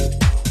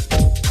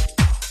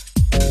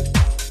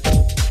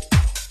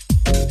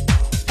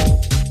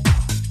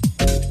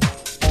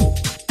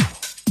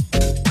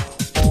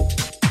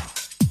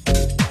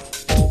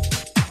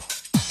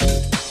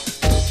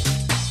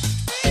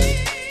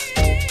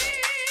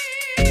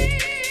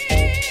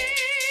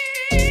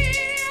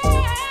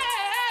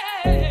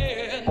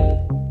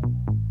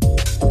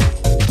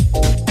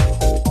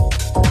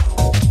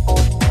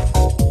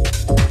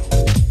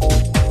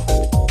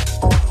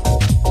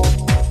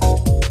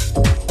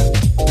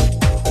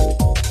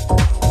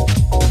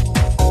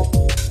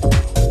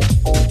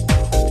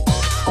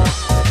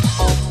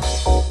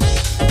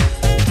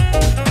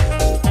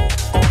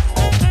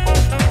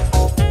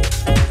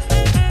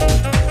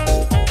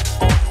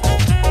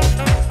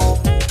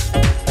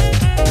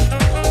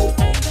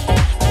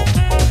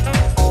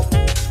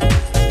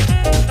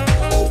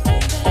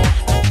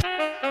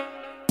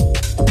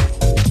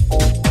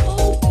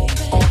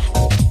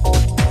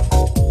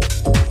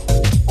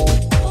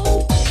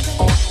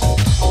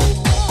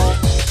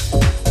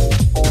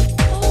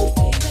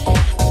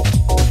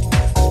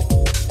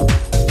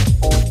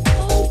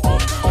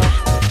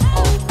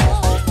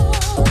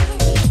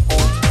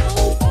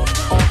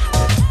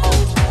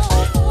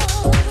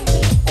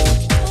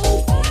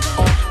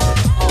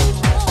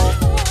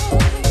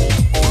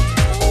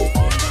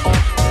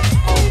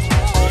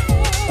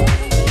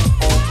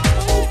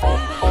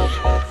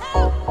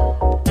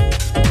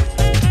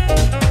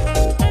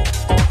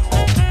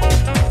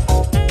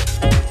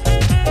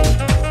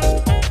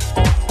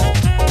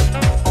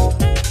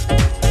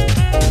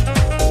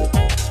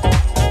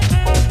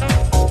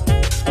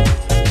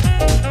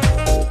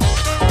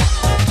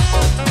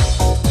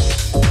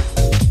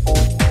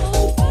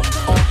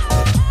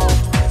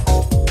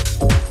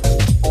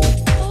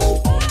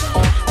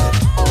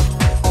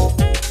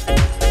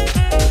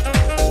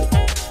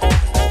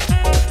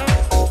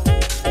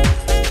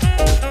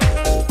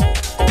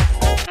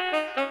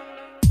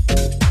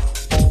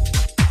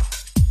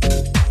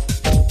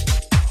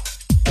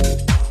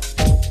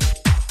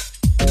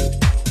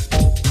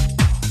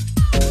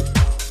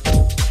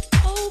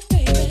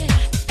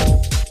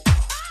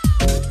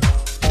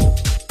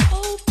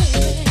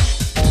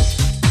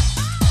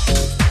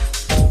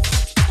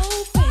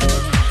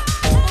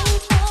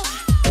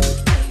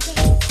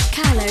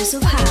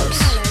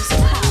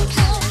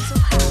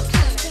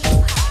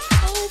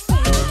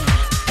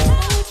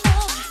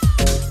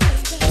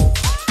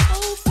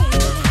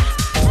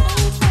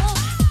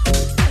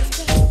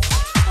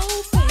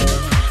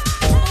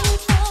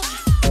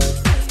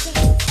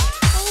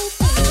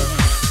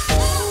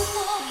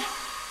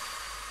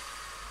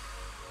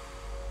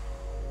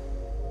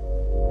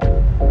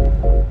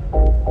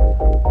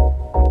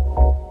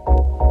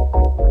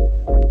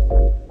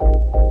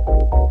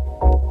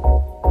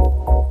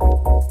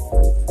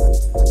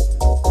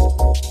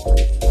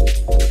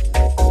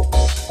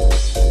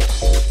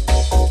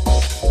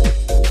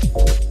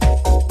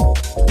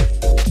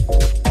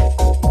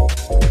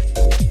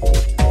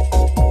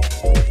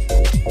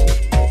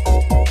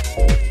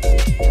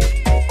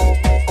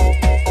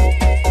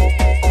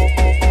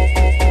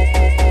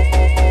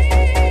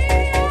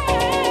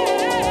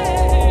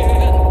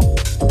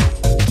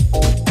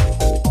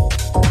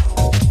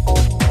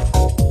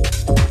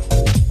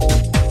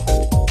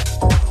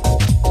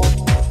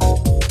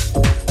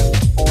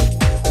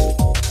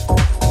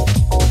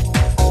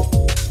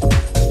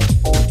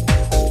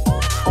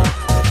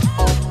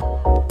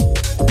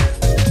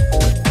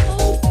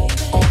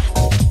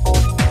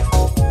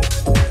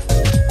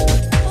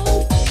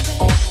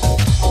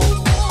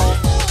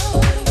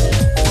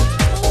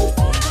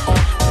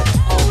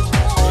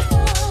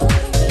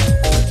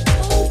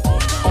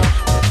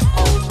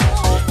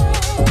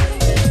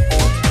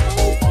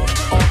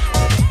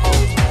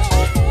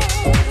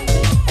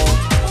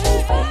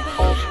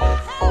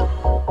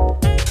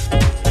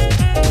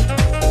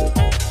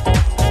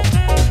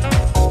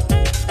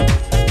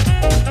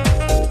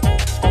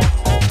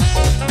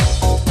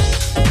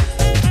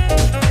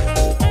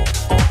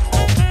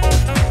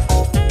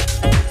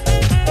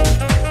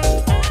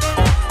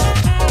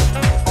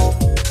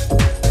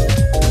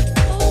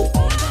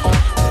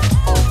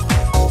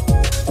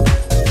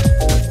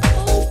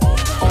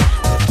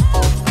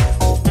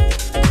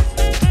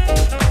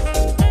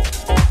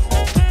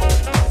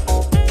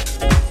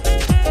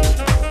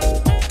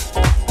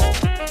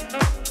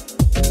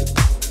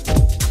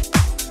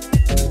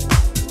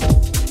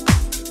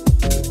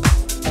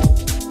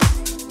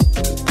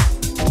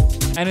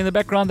 in the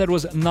background, that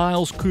was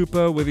Niles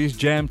Cooper with his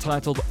jam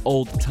titled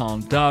Old Town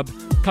Dub.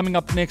 Coming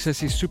up next is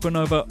his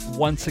Supernova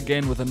once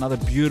again with another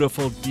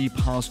beautiful deep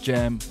house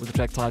jam with a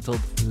track titled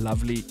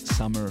Lovely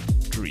Summer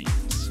Dreams.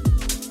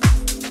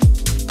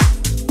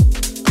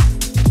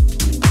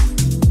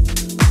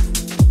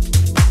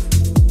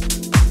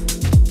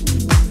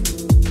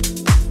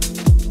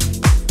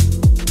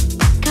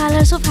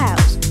 Colors of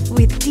House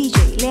with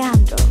DJ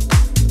Leandro.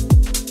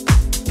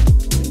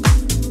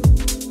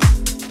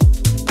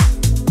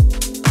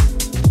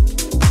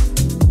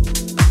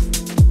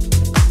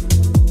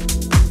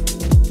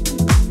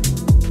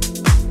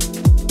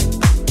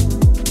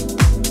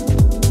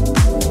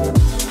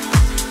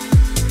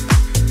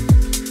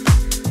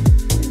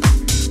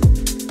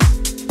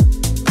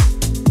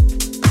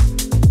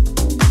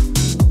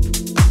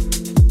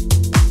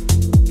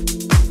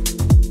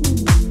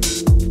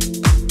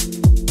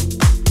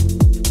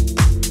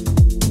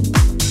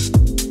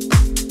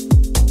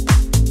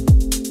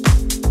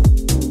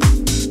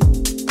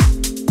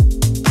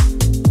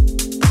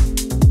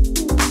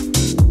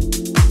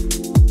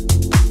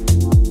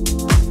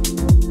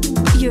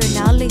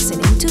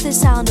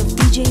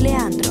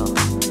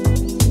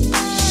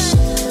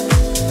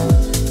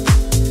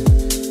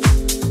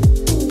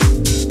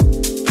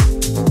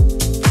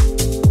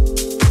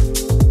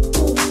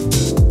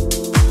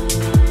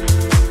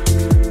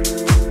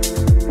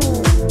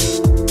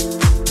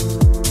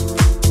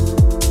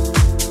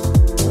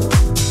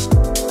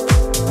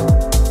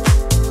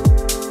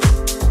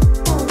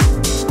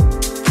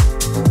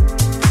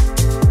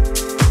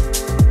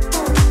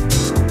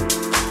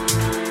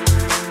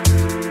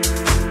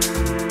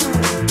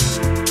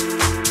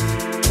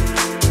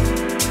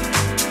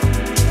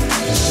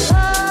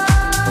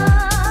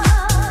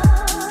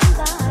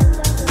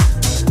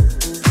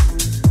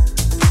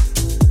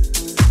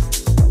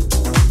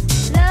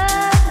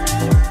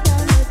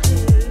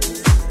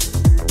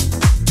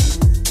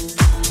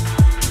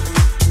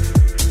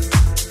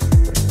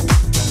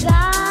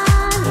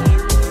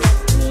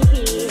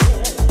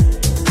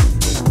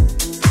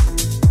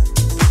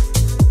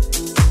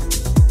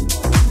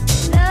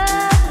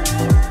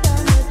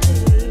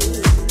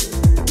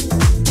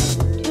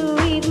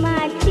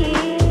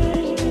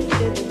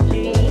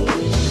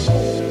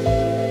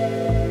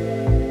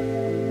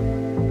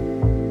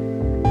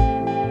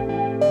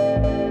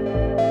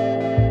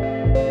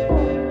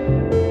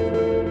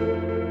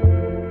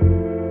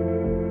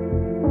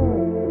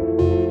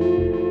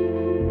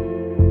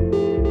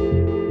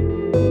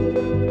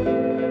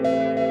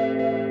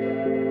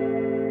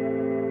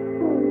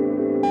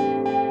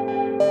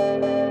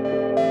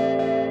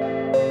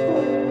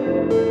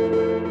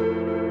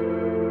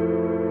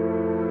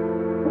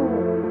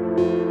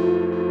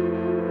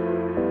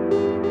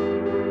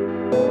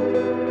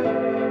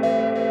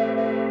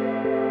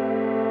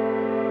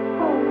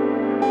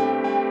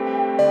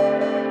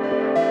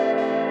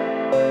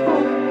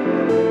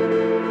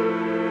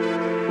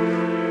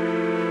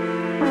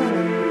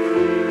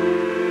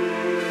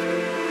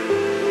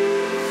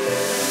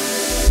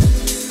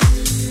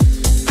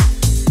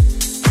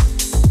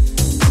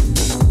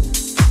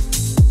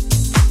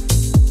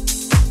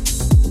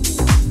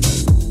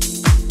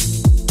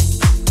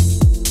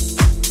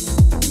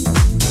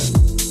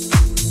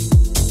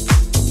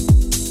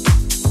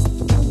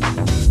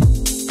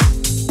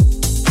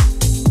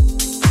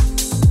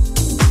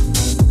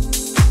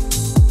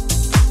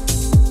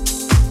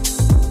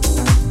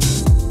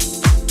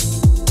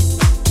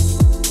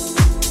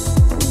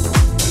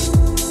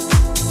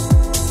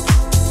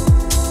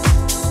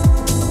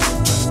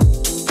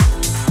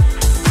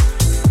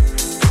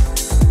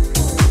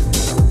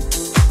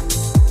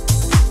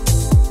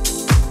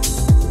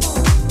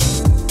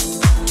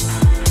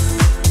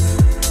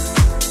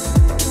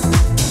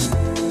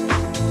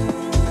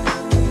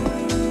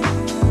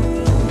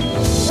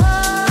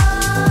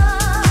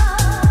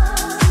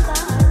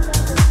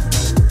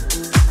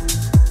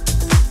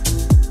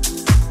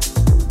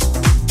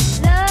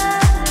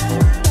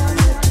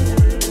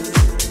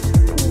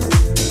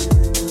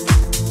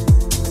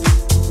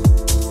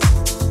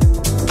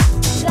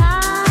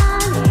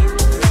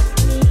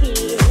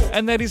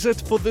 And that is it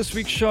for this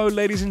week's show,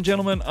 ladies and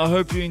gentlemen. I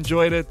hope you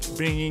enjoyed it,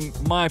 bringing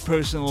my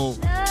personal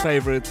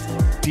favorite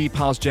deep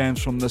house jams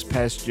from this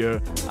past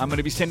year. I'm going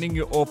to be sending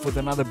you off with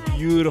another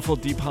beautiful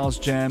deep house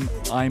jam.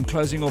 I'm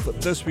closing off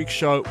this week's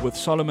show with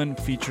Solomon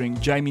featuring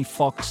Jamie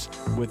Foxx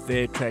with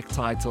their track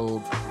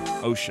titled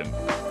Ocean.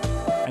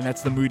 And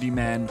that's the Moody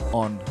Man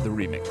on the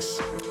remix.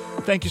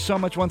 Thank you so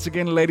much once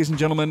again, ladies and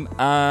gentlemen.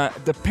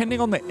 Depending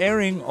on the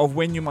airing of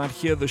when you might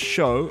hear the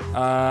show,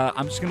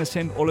 I'm just going to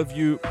send all of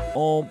you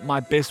all my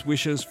best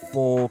wishes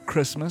for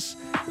Christmas.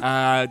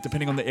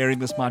 Depending on the airing,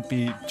 this might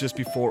be just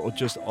before or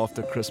just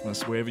after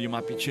Christmas, wherever you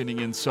might be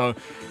tuning in. So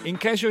in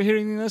case you're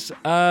hearing this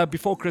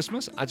before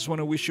Christmas, I just want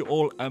to wish you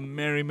all a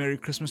Merry, Merry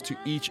Christmas to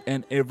each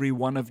and every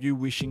one of you.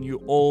 Wishing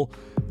you all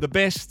the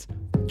best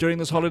during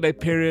this holiday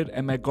period,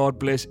 and may God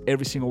bless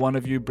every single one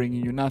of you,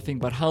 bringing you nothing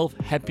but health,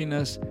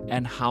 happiness,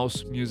 and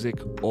house music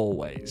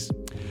always.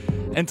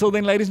 Until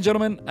then, ladies and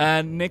gentlemen,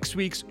 next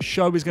week's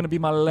show is going to be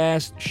my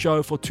last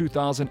show for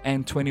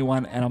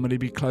 2021, and I'm going to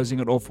be closing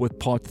it off with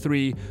part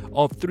 3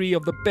 of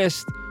the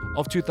best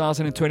of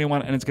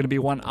 2021, and it's going to be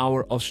 1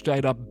 hour of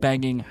straight up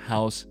banging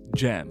house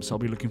jams. So I'll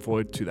be looking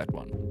forward to that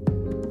one.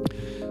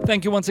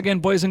 Thank you once again,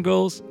 boys and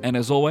girls, and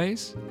as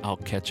always, I'll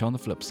catch you on the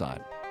flip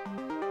side.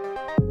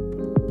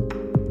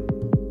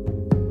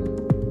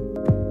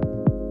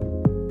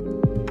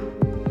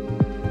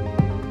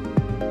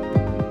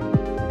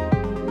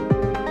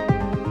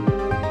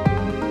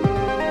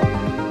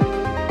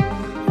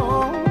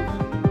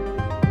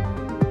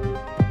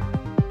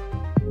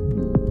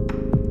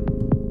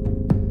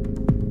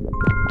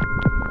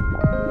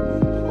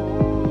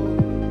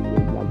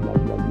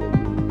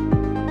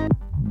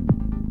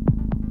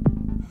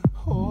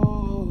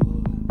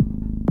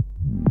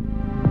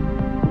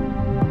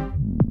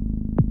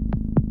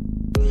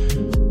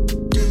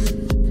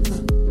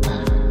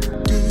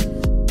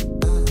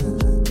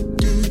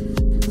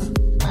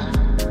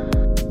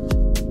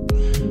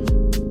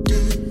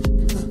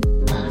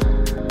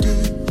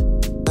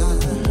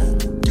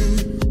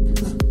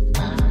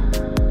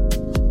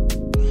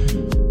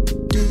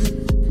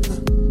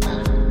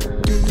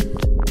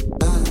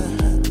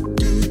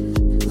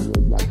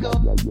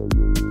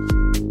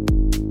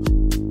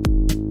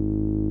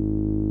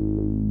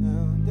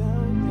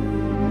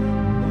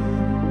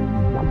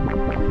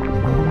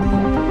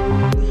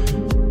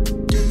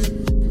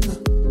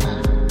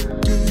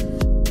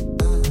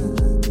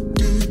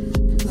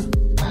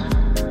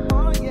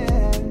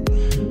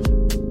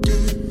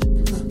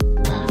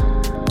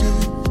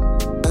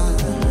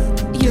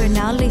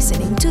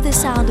 Listening to the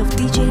sound of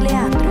DJ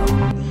Leandro.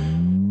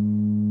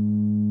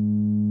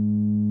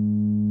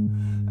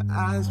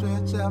 I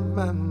stretch out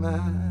my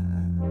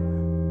mind,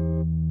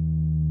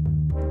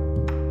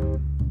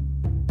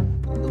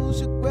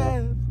 lose your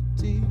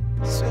gravity,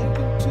 sink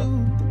into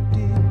the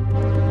deep.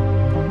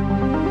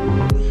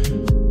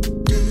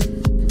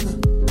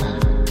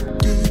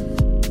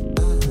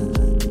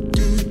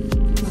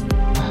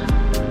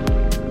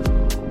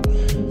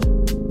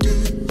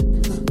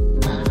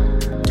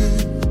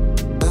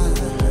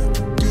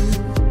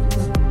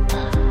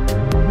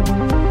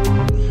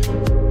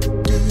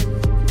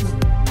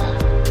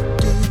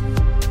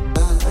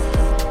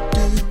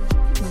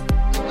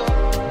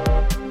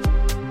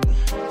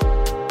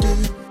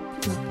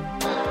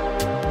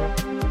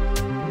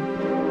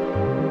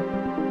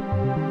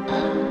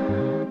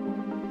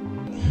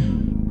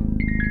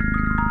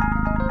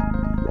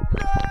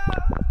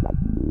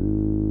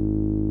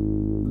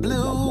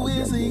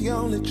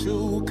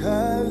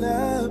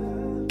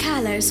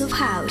 Colors of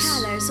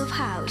house. Colors of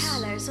house.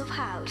 Colors of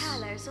house.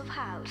 Colors of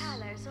house.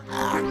 Colors of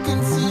house. I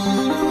can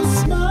see you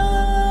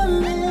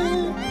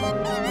smiling.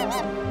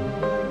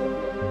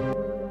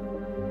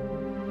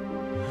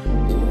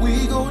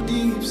 We go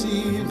deep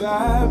sea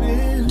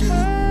vibing.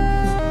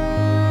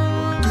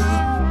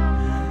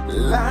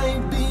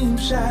 Light beam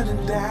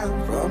shining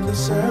down from the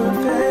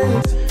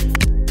surface.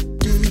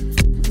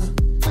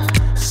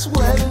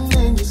 Sweating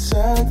in your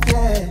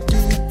circuit.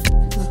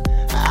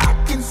 I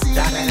can see you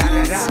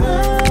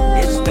smiling.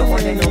 It's the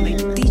one and only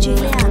DJ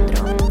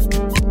Leandro.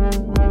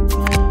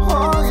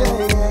 Oh yeah,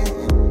 yeah.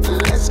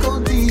 Let's go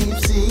deep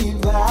sea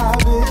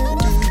vibing.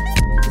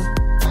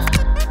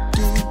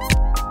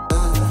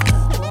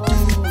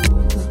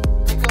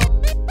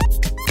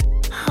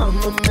 I'm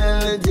a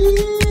melody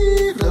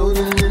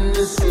floating in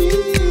the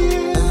sea.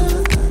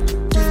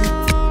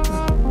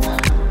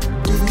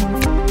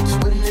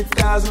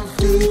 20,000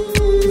 feet,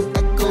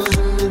 echoes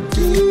in the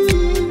deep.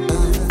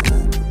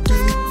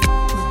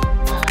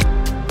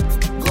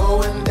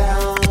 Going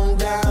down,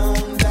 down,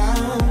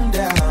 down,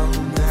 down,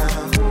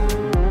 down.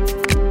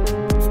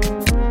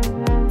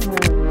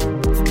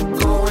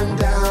 Going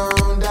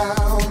down,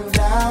 down,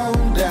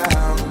 down,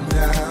 down,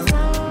 down.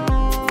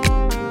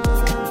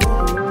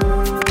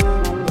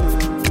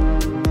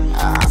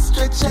 I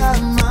stretch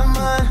out my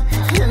mind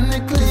in the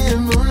clear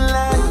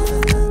moonlight.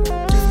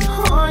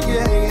 Oh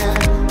yeah, yeah.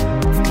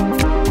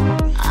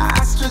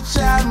 I stretch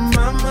out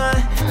my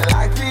mind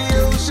like the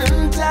ocean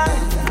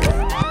tide.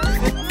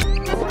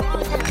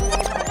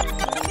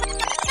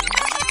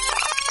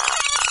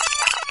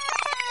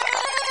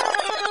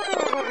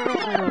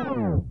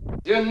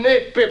 You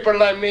need people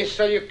like me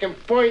so you can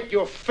point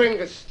your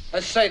fingers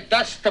and say,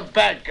 that's the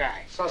bad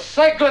guy. So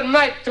say good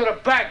night to the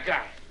bad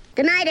guy.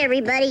 Good night,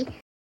 everybody.